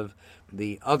end of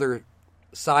the other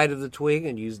side of the twig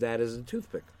and use that as a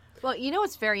toothpick. Well, you know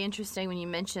what's very interesting when you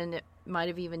mentioned it might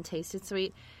have even tasted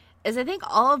sweet, is I think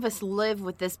all of us live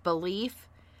with this belief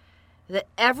that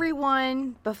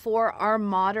everyone before our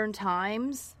modern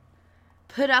times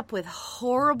put up with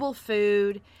horrible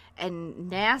food and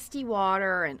nasty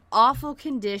water and awful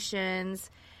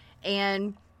conditions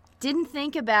and didn't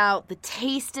think about the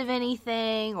taste of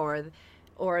anything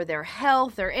or their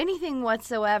health or anything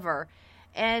whatsoever.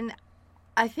 And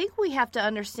I think we have to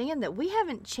understand that we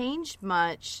haven't changed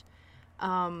much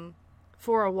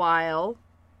for a while.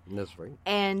 That's right.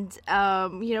 And,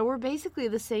 we're basically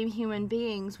the same human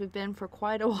beings we've been for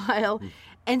quite a while.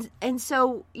 And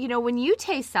so, when you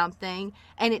taste something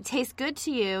and it tastes good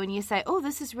to you and you say, oh,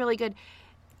 this is really good,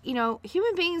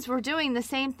 human beings were doing the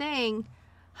same thing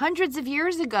hundreds of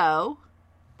years ago,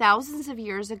 thousands of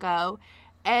years ago.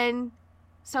 And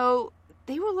so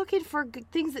they were looking for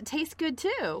things that taste good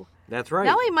too. That's right.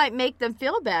 Not only might make them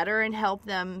feel better and help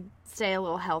them stay a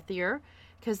little healthier,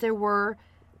 because there were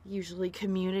usually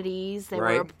communities.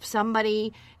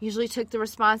 Somebody usually took the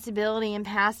responsibility and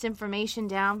passed information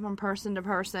down from person to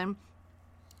person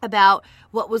about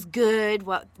what was good,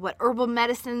 what herbal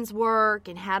medicines work,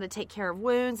 and how to take care of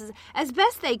wounds as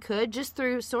best they could, just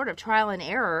through sort of trial and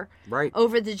error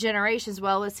over the generations.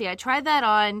 Well, let's see, I tried that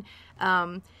on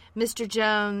Mr.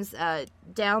 Jones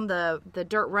down the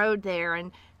dirt road there,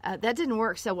 and that didn't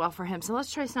work so well for him. So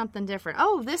let's try something different.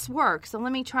 Oh, this works. So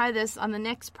let me try this on the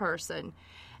next person.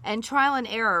 And trial and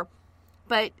error.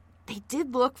 But they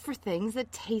did look for things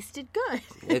that tasted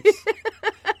good.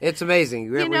 It's amazing.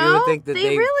 You would think that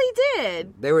they really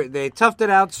did. They toughed it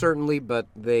out, certainly, but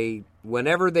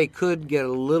whenever they could get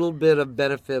a little bit of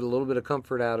benefit, a little bit of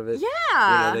comfort out of it,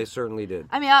 they certainly did.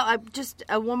 I mean, I just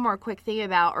one more quick thing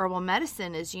about herbal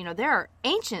medicine is, there are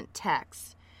ancient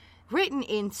texts written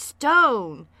in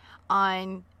stone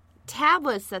on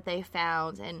tablets that they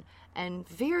found and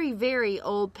very, very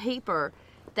old paper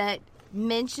that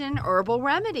mention herbal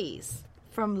remedies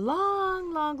from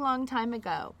long time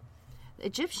ago.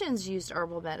 Egyptians used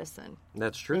herbal medicine.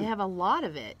 That's true. They have a lot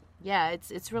of it. Yeah,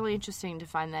 it's really interesting to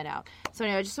find that out. So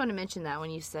anyway, I just want to mention that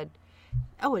when you said,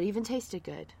 oh, it even tasted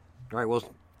good. All right, well,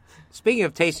 speaking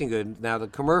of tasting good, now the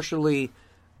commercially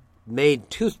made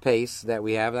toothpaste that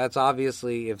we have, that's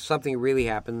obviously, if something really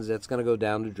happens, that's going to go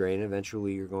down the drain.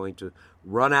 Eventually, you're going to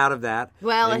run out of that.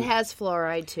 Well, it has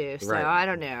fluoride, too, so I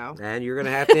don't know. And you're going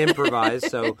to have to improvise.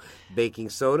 So baking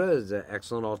soda is an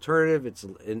excellent alternative. It's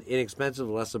inexpensive,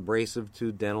 less abrasive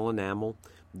to dental enamel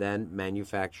than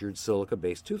manufactured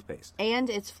silica-based toothpaste. And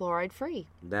it's fluoride-free.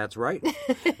 That's right.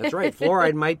 That's right.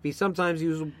 Fluoride might be sometimes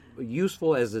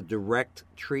useful as a direct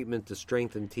treatment to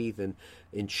strengthen teeth, and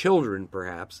in children,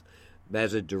 perhaps,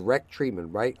 as a direct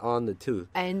treatment right on the tooth.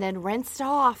 And then rinsed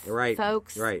off,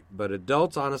 folks. Right. But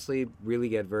adults, honestly, really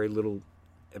get very little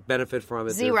benefit from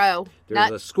it. Zero.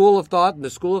 There's a school of thought, and the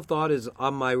school of thought is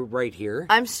on my right here.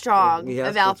 I'm strong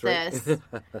about this.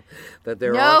 That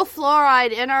there no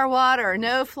fluoride in our water.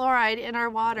 No fluoride in our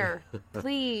water.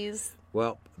 Please.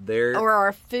 Well, or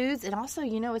our foods, and also,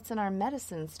 it's in our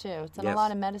medicines, too. It's in a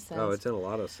lot of medicines. Oh, it's in a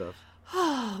lot of stuff.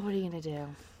 What are you going to do?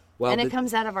 Well, and it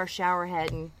comes out of our shower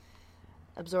head and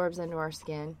absorbs into our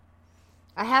skin.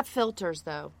 I have filters,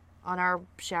 though, on our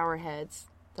shower heads.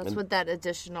 That's what that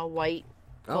additional white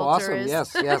filter is.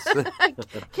 Yes.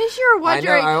 Because you're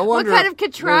wondering what kind of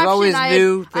contraption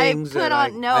I put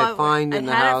on. I find in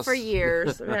the house. I've had it for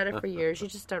years. I've had it for years. You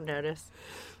just don't notice.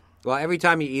 Well, every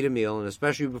time you eat a meal, and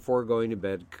especially before going to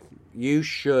bed, you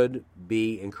should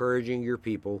be encouraging your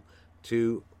people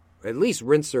to at least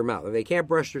rinse their mouth. If they can't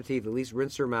brush their teeth, at least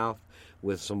rinse their mouth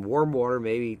with some warm water,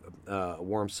 maybe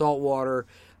warm salt water.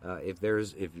 If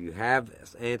you have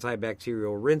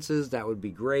antibacterial rinses, that would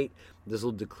be great. This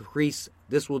will decrease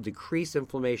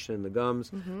inflammation in the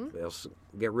gums. Mm-hmm. They'll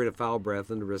get rid of foul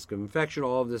breath and the risk of infection.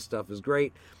 All of this stuff is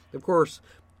great. Of course,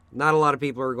 not a lot of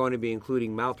people are going to be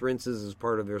including mouth rinses as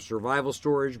part of their survival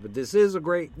storage, but this is a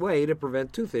great way to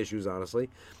prevent tooth issues, honestly.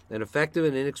 An effective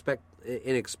and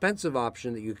inexpensive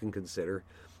option that you can consider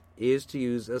is to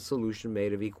use a solution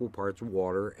made of equal parts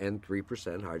water and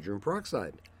 3% hydrogen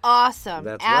peroxide. Awesome.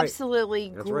 That's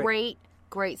absolutely right. Great,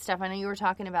 great stuff. I know you were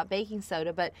talking about baking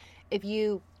soda, but if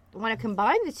you want to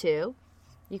combine the two,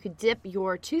 you could dip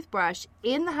your toothbrush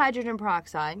in the hydrogen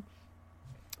peroxide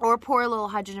or pour a little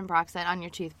hydrogen peroxide on your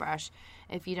toothbrush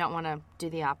if you don't want to do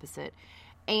the opposite.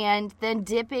 And then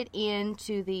dip it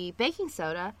into the baking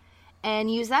soda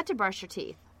and use that to brush your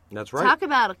teeth. That's right. Talk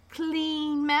about a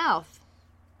clean mouth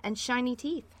and shiny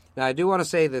teeth. Now, I do want to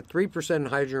say that 3%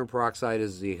 hydrogen peroxide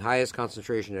is the highest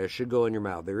concentration that should go in your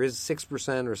mouth. There is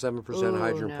 6% or 7%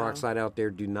 hydrogen peroxide out there.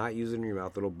 Do not use it in your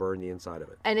mouth. It'll burn the inside of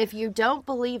it. And if you don't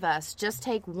believe us, just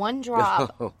take one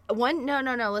drop.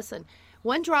 Listen.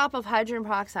 1 drop of hydrogen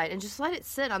peroxide and just let it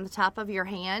sit on the top of your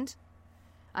hand,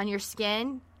 on your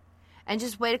skin, and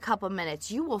just wait a couple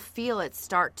minutes. You will feel it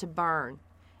start to burn.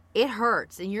 It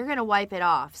hurts, and you're going to wipe it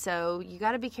off. So you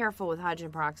got to be careful with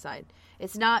hydrogen peroxide.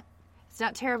 It's not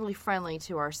terribly friendly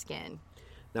to our skin.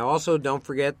 Now, also, don't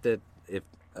forget that if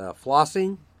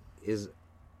flossing is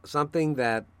something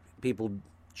that people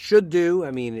should do,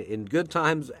 I mean, in good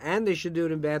times, and they should do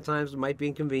it in bad times. It might be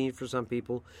inconvenient for some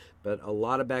people, but a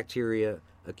lot of bacteria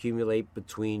accumulate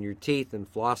between your teeth,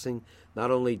 and flossing not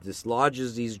only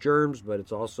dislodges these germs, but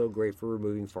it's also great for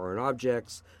removing foreign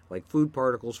objects like food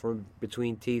particles from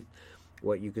between teeth.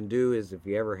 What you can do is, if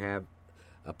you ever have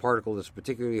a particle that's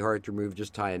particularly hard to remove,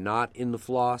 just tie a knot in the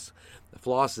floss. The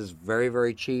floss is very,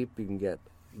 very cheap. You can get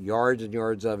yards and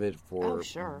yards of it for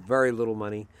very little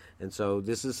money. And so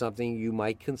this is something you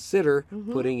might consider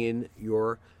putting in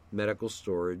your medical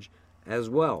storage as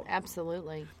well.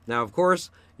 Absolutely. Now, of course,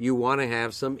 you want to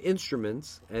have some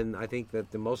instruments, and I think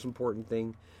that the most important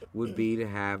thing would be to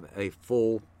have a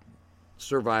full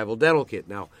survival dental kit.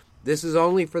 Now, this is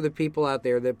only for the people out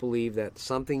there that believe that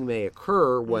something may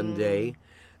occur one day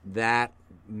that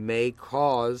may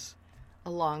cause a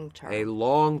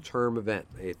long-term event.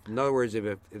 In other words,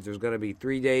 if there's going to be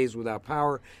 3 days without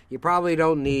power, you probably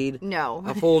don't need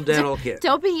a full dental kit.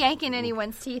 Don't be yanking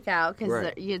anyone's teeth out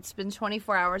because it's been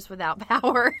 24 hours without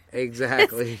power.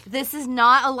 Exactly. This is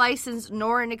not a license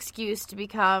nor an excuse to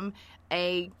become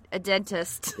a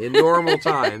dentist in normal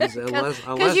times,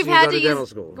 unless you go to dental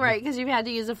school. Right, because you've had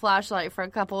to use a flashlight for a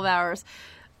couple of hours.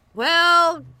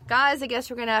 Well, guys, I guess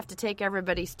we're going to have to take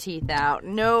everybody's teeth out.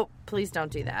 Nope, please don't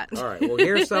do that. All right, well,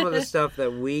 here's some of the stuff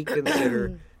that we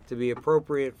consider to be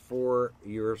appropriate for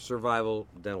your survival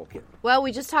dental kit. Well,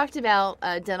 we just talked about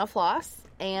dental floss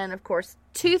and, of course,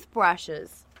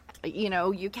 toothbrushes. You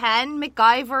know, you can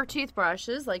MacGyver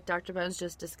toothbrushes, like Dr. Bones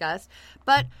just discussed,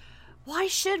 but why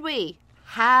should we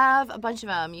have a bunch of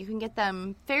them? You can get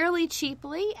them fairly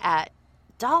cheaply at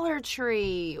Dollar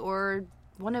Tree or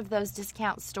one of those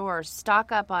discount stores.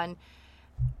 Stock up on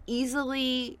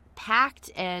easily packed,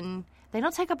 and they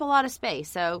don't take up a lot of space,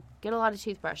 so get a lot of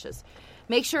toothbrushes.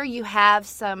 Make sure you have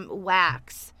some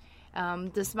wax.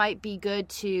 This might be good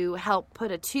to help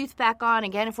put a tooth back on.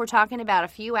 Again, if we're talking about a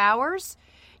few hours,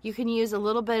 you can use a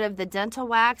little bit of the dental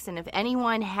wax, and if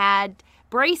anyone had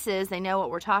braces, they know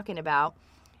what we're talking about.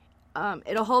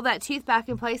 It'll hold that tooth back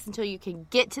in place until you can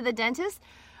get to the dentist.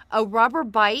 A rubber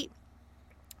bite,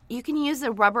 you can use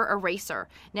a rubber eraser.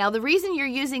 Now, the reason you're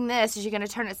using this is you're going to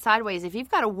turn it sideways. If you've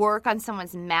got to work on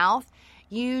someone's mouth,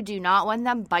 you do not want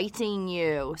them biting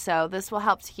you. So this will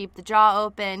help to keep the jaw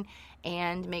open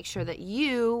and make sure that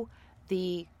you,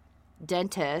 the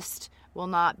dentist, will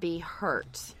not be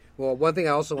hurt. Well, one thing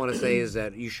I also want to say is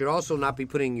that you should also not be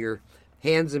putting your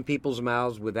hands in people's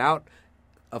mouths without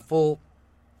a full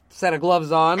set of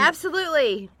gloves on.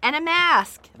 Absolutely. And a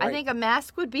mask. Right. I think a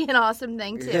mask would be an awesome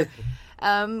thing, too.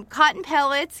 Cotton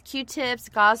pellets, Q-tips,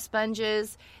 gauze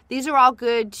sponges. These are all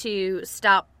good to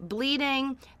stop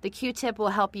bleeding. The Q-tip will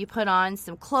help you put on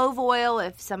some clove oil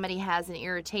if somebody has an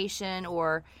irritation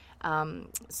or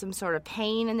some sort of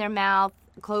pain in their mouth.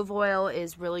 Clove oil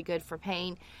is really good for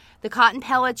pain. The cotton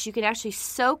pellets, you can actually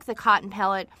soak the cotton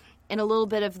pellet in a little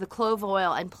bit of the clove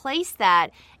oil and place that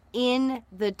in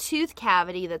the tooth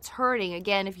cavity that's hurting.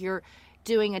 Again, if you're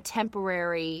doing a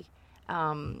temporary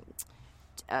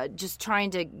just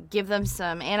trying to give them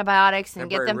some antibiotics and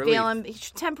get them feeling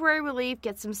temporary relief,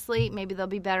 get some sleep. Maybe they'll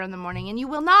be better in the morning. And you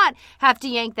will not have to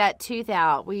yank that tooth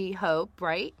out, we hope,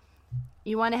 right?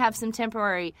 You want to have some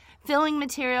temporary filling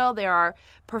material. There are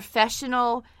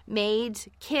professional-made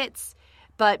kits,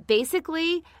 but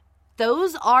basically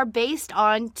those are based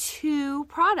on 2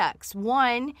 products.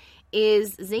 One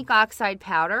is zinc oxide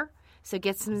powder, so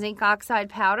get some zinc oxide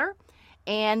powder.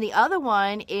 And the other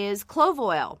one is clove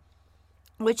oil,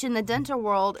 which in the dental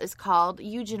world is called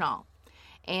eugenol.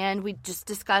 And we just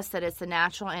discussed that it's a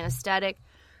natural anesthetic.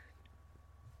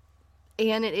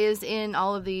 And it is in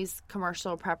all of these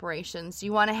commercial preparations.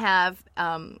 You want to have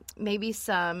maybe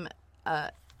some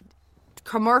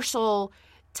commercial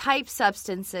type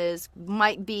substances,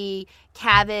 might be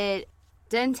Cavit,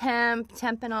 Dentemp,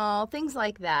 Tempanol, things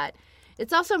like that.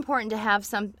 It's also important to have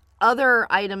some other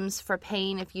items for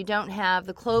pain if you don't have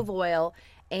the clove oil,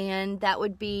 and that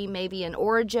would be maybe an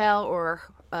Oragel or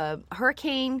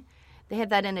Hurricane. They have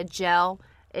that in a gel.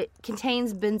 It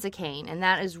contains benzocaine, and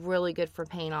that is really good for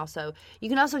pain also. You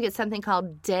can also get something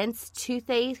called dense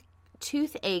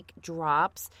toothache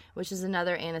drops, which is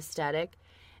another anesthetic.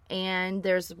 And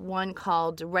there's one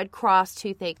called Red Cross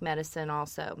toothache medicine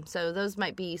also. So those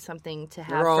might be something to have.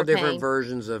 They're all for different pain.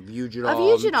 Versions of Eugenol.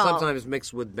 Eugenol. Sometimes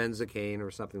mixed with benzocaine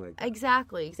or something like that.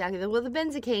 Exactly. Well, the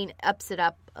benzocaine ups it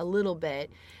up a little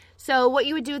bit. So what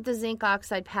you would do with the zinc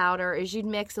oxide powder is you'd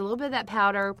mix a little bit of that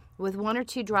powder with 1 or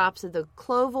 2 drops of the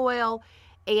clove oil,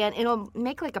 and it'll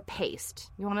make like a paste.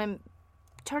 You want to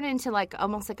turn it into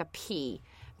almost like a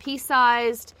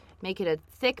pea-sized, make it a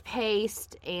thick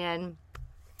paste, and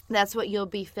that's what you'll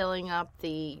be filling up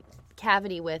the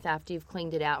cavity with after you've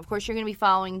cleaned it out. Of course, you're going to be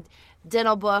following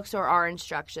dental books or our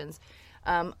instructions.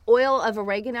 Oil of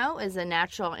oregano is a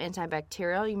natural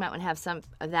antibacterial. You might want to have some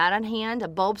of that on hand. A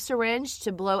bulb syringe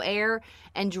to blow air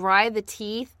and dry the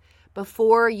teeth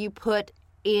before you put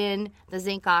in the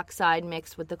zinc oxide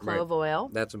mixed with the clove oil.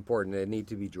 That's important. They need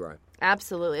to be dry.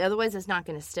 Absolutely. Otherwise, it's not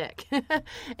going to stick. An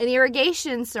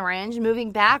irrigation syringe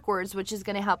moving backwards, which is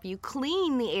going to help you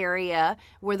clean the area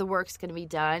where the work's going to be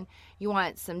done. You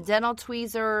want some dental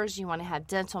tweezers. You want to have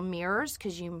dental mirrors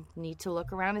because you need to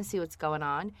look around and see what's going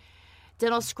on.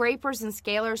 Dental scrapers and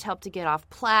scalers help to get off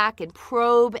plaque and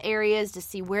probe areas to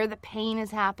see where the pain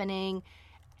is happening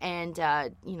and,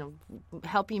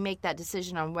 help you make that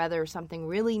decision on whether something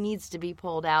really needs to be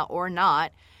pulled out or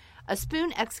not. A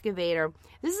spoon excavator.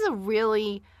 This is a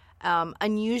really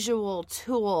unusual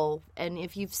tool, and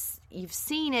if you've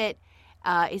seen it,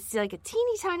 it's like a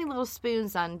teeny tiny little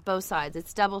spoons on both sides.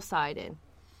 It's double-sided.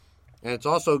 And it's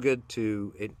also good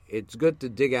it's good to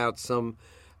dig out some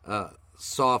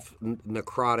soft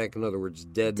necrotic, in other words,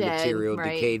 dead material,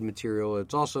 right. Decayed material.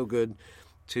 It's also good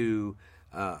to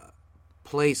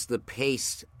place the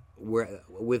paste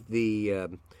with the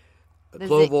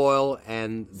clove oil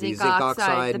and the zinc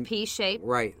oxide, the pea shape.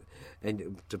 Right.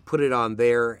 And to put it on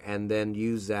there and then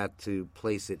use that to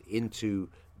place it into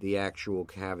the actual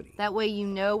cavity. That way you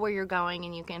know where you're going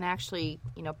and you can actually,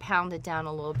 pound it down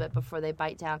a little bit before they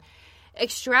bite down.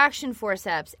 Extraction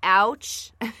forceps.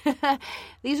 Ouch.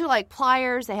 These are like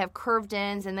pliers. They have curved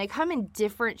ends and they come in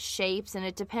different shapes, and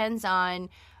it depends on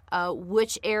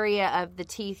which area of the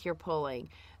teeth you're pulling.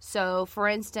 So, for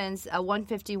instance, a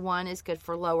 151 is good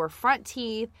for lower front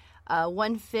teeth.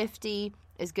 150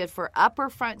 is good for upper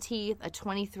front teeth. A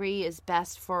 23 is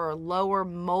best for lower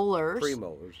molars.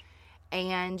 Premolars.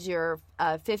 And your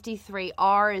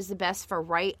 53R is the best for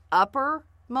right upper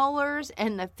molars.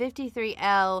 And the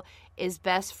 53L is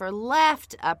best for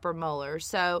left upper molars.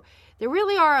 So there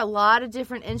really are a lot of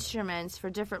different instruments for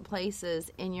different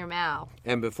places in your mouth.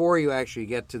 And before you actually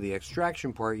get to the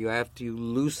extraction part, you have to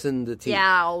loosen the teeth.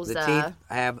 Yowza.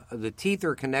 The teeth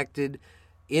are connected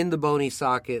in the bony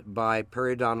socket by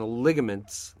periodontal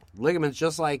ligaments. Ligaments,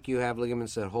 just like you have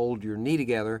ligaments that hold your knee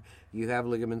together, you have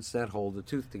ligaments that hold the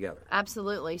tooth together.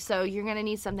 Absolutely. So you're going to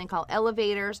need something called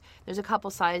elevators. There's a couple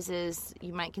sizes.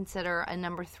 You might consider a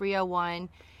number 301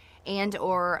 and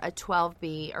or a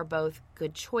 12B are both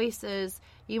good choices.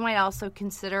 You might also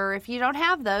consider, if you don't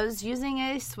have those, using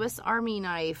a Swiss Army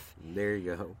knife. There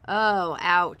you go. Oh,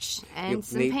 ouch. And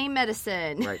pain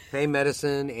medicine. Right. Pain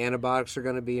medicine, antibiotics are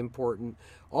going to be important.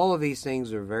 All of these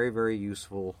things are very, very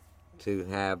useful to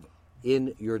have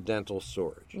in your dental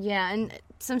storage. Yeah, and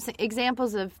some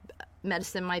examples of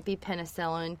medicine might be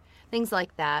penicillin, things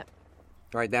like that.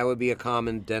 All right, that would be a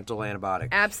common dental antibiotic.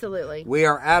 Absolutely. We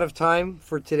are out of time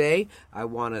for today. I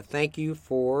want to thank you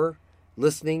for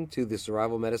listening to the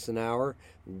Survival Medicine Hour.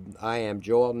 I am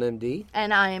Joe Alton, MD.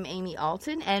 And I am Amy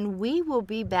Alton, and we will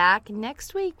be back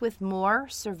next week with more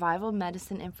survival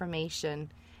medicine information.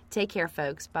 Take care,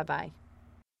 folks. Bye-bye.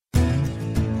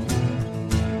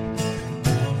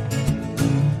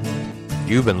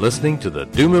 You've been listening to the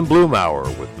Doom and Bloom Hour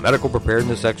with medical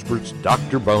preparedness experts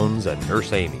Dr. Bones and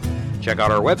Nurse Amy. Check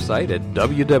out our website at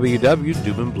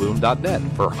www.doomandbloom.net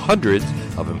for hundreds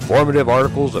of informative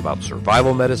articles about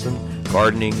survival medicine,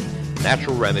 gardening,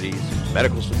 natural remedies,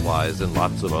 medical supplies, and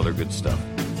lots of other good stuff.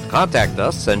 To contact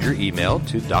us, send your email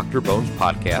to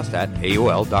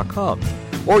drbonespodcast@aol.com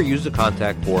or use the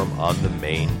contact form on the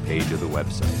main page of the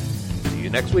website. See you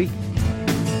next week.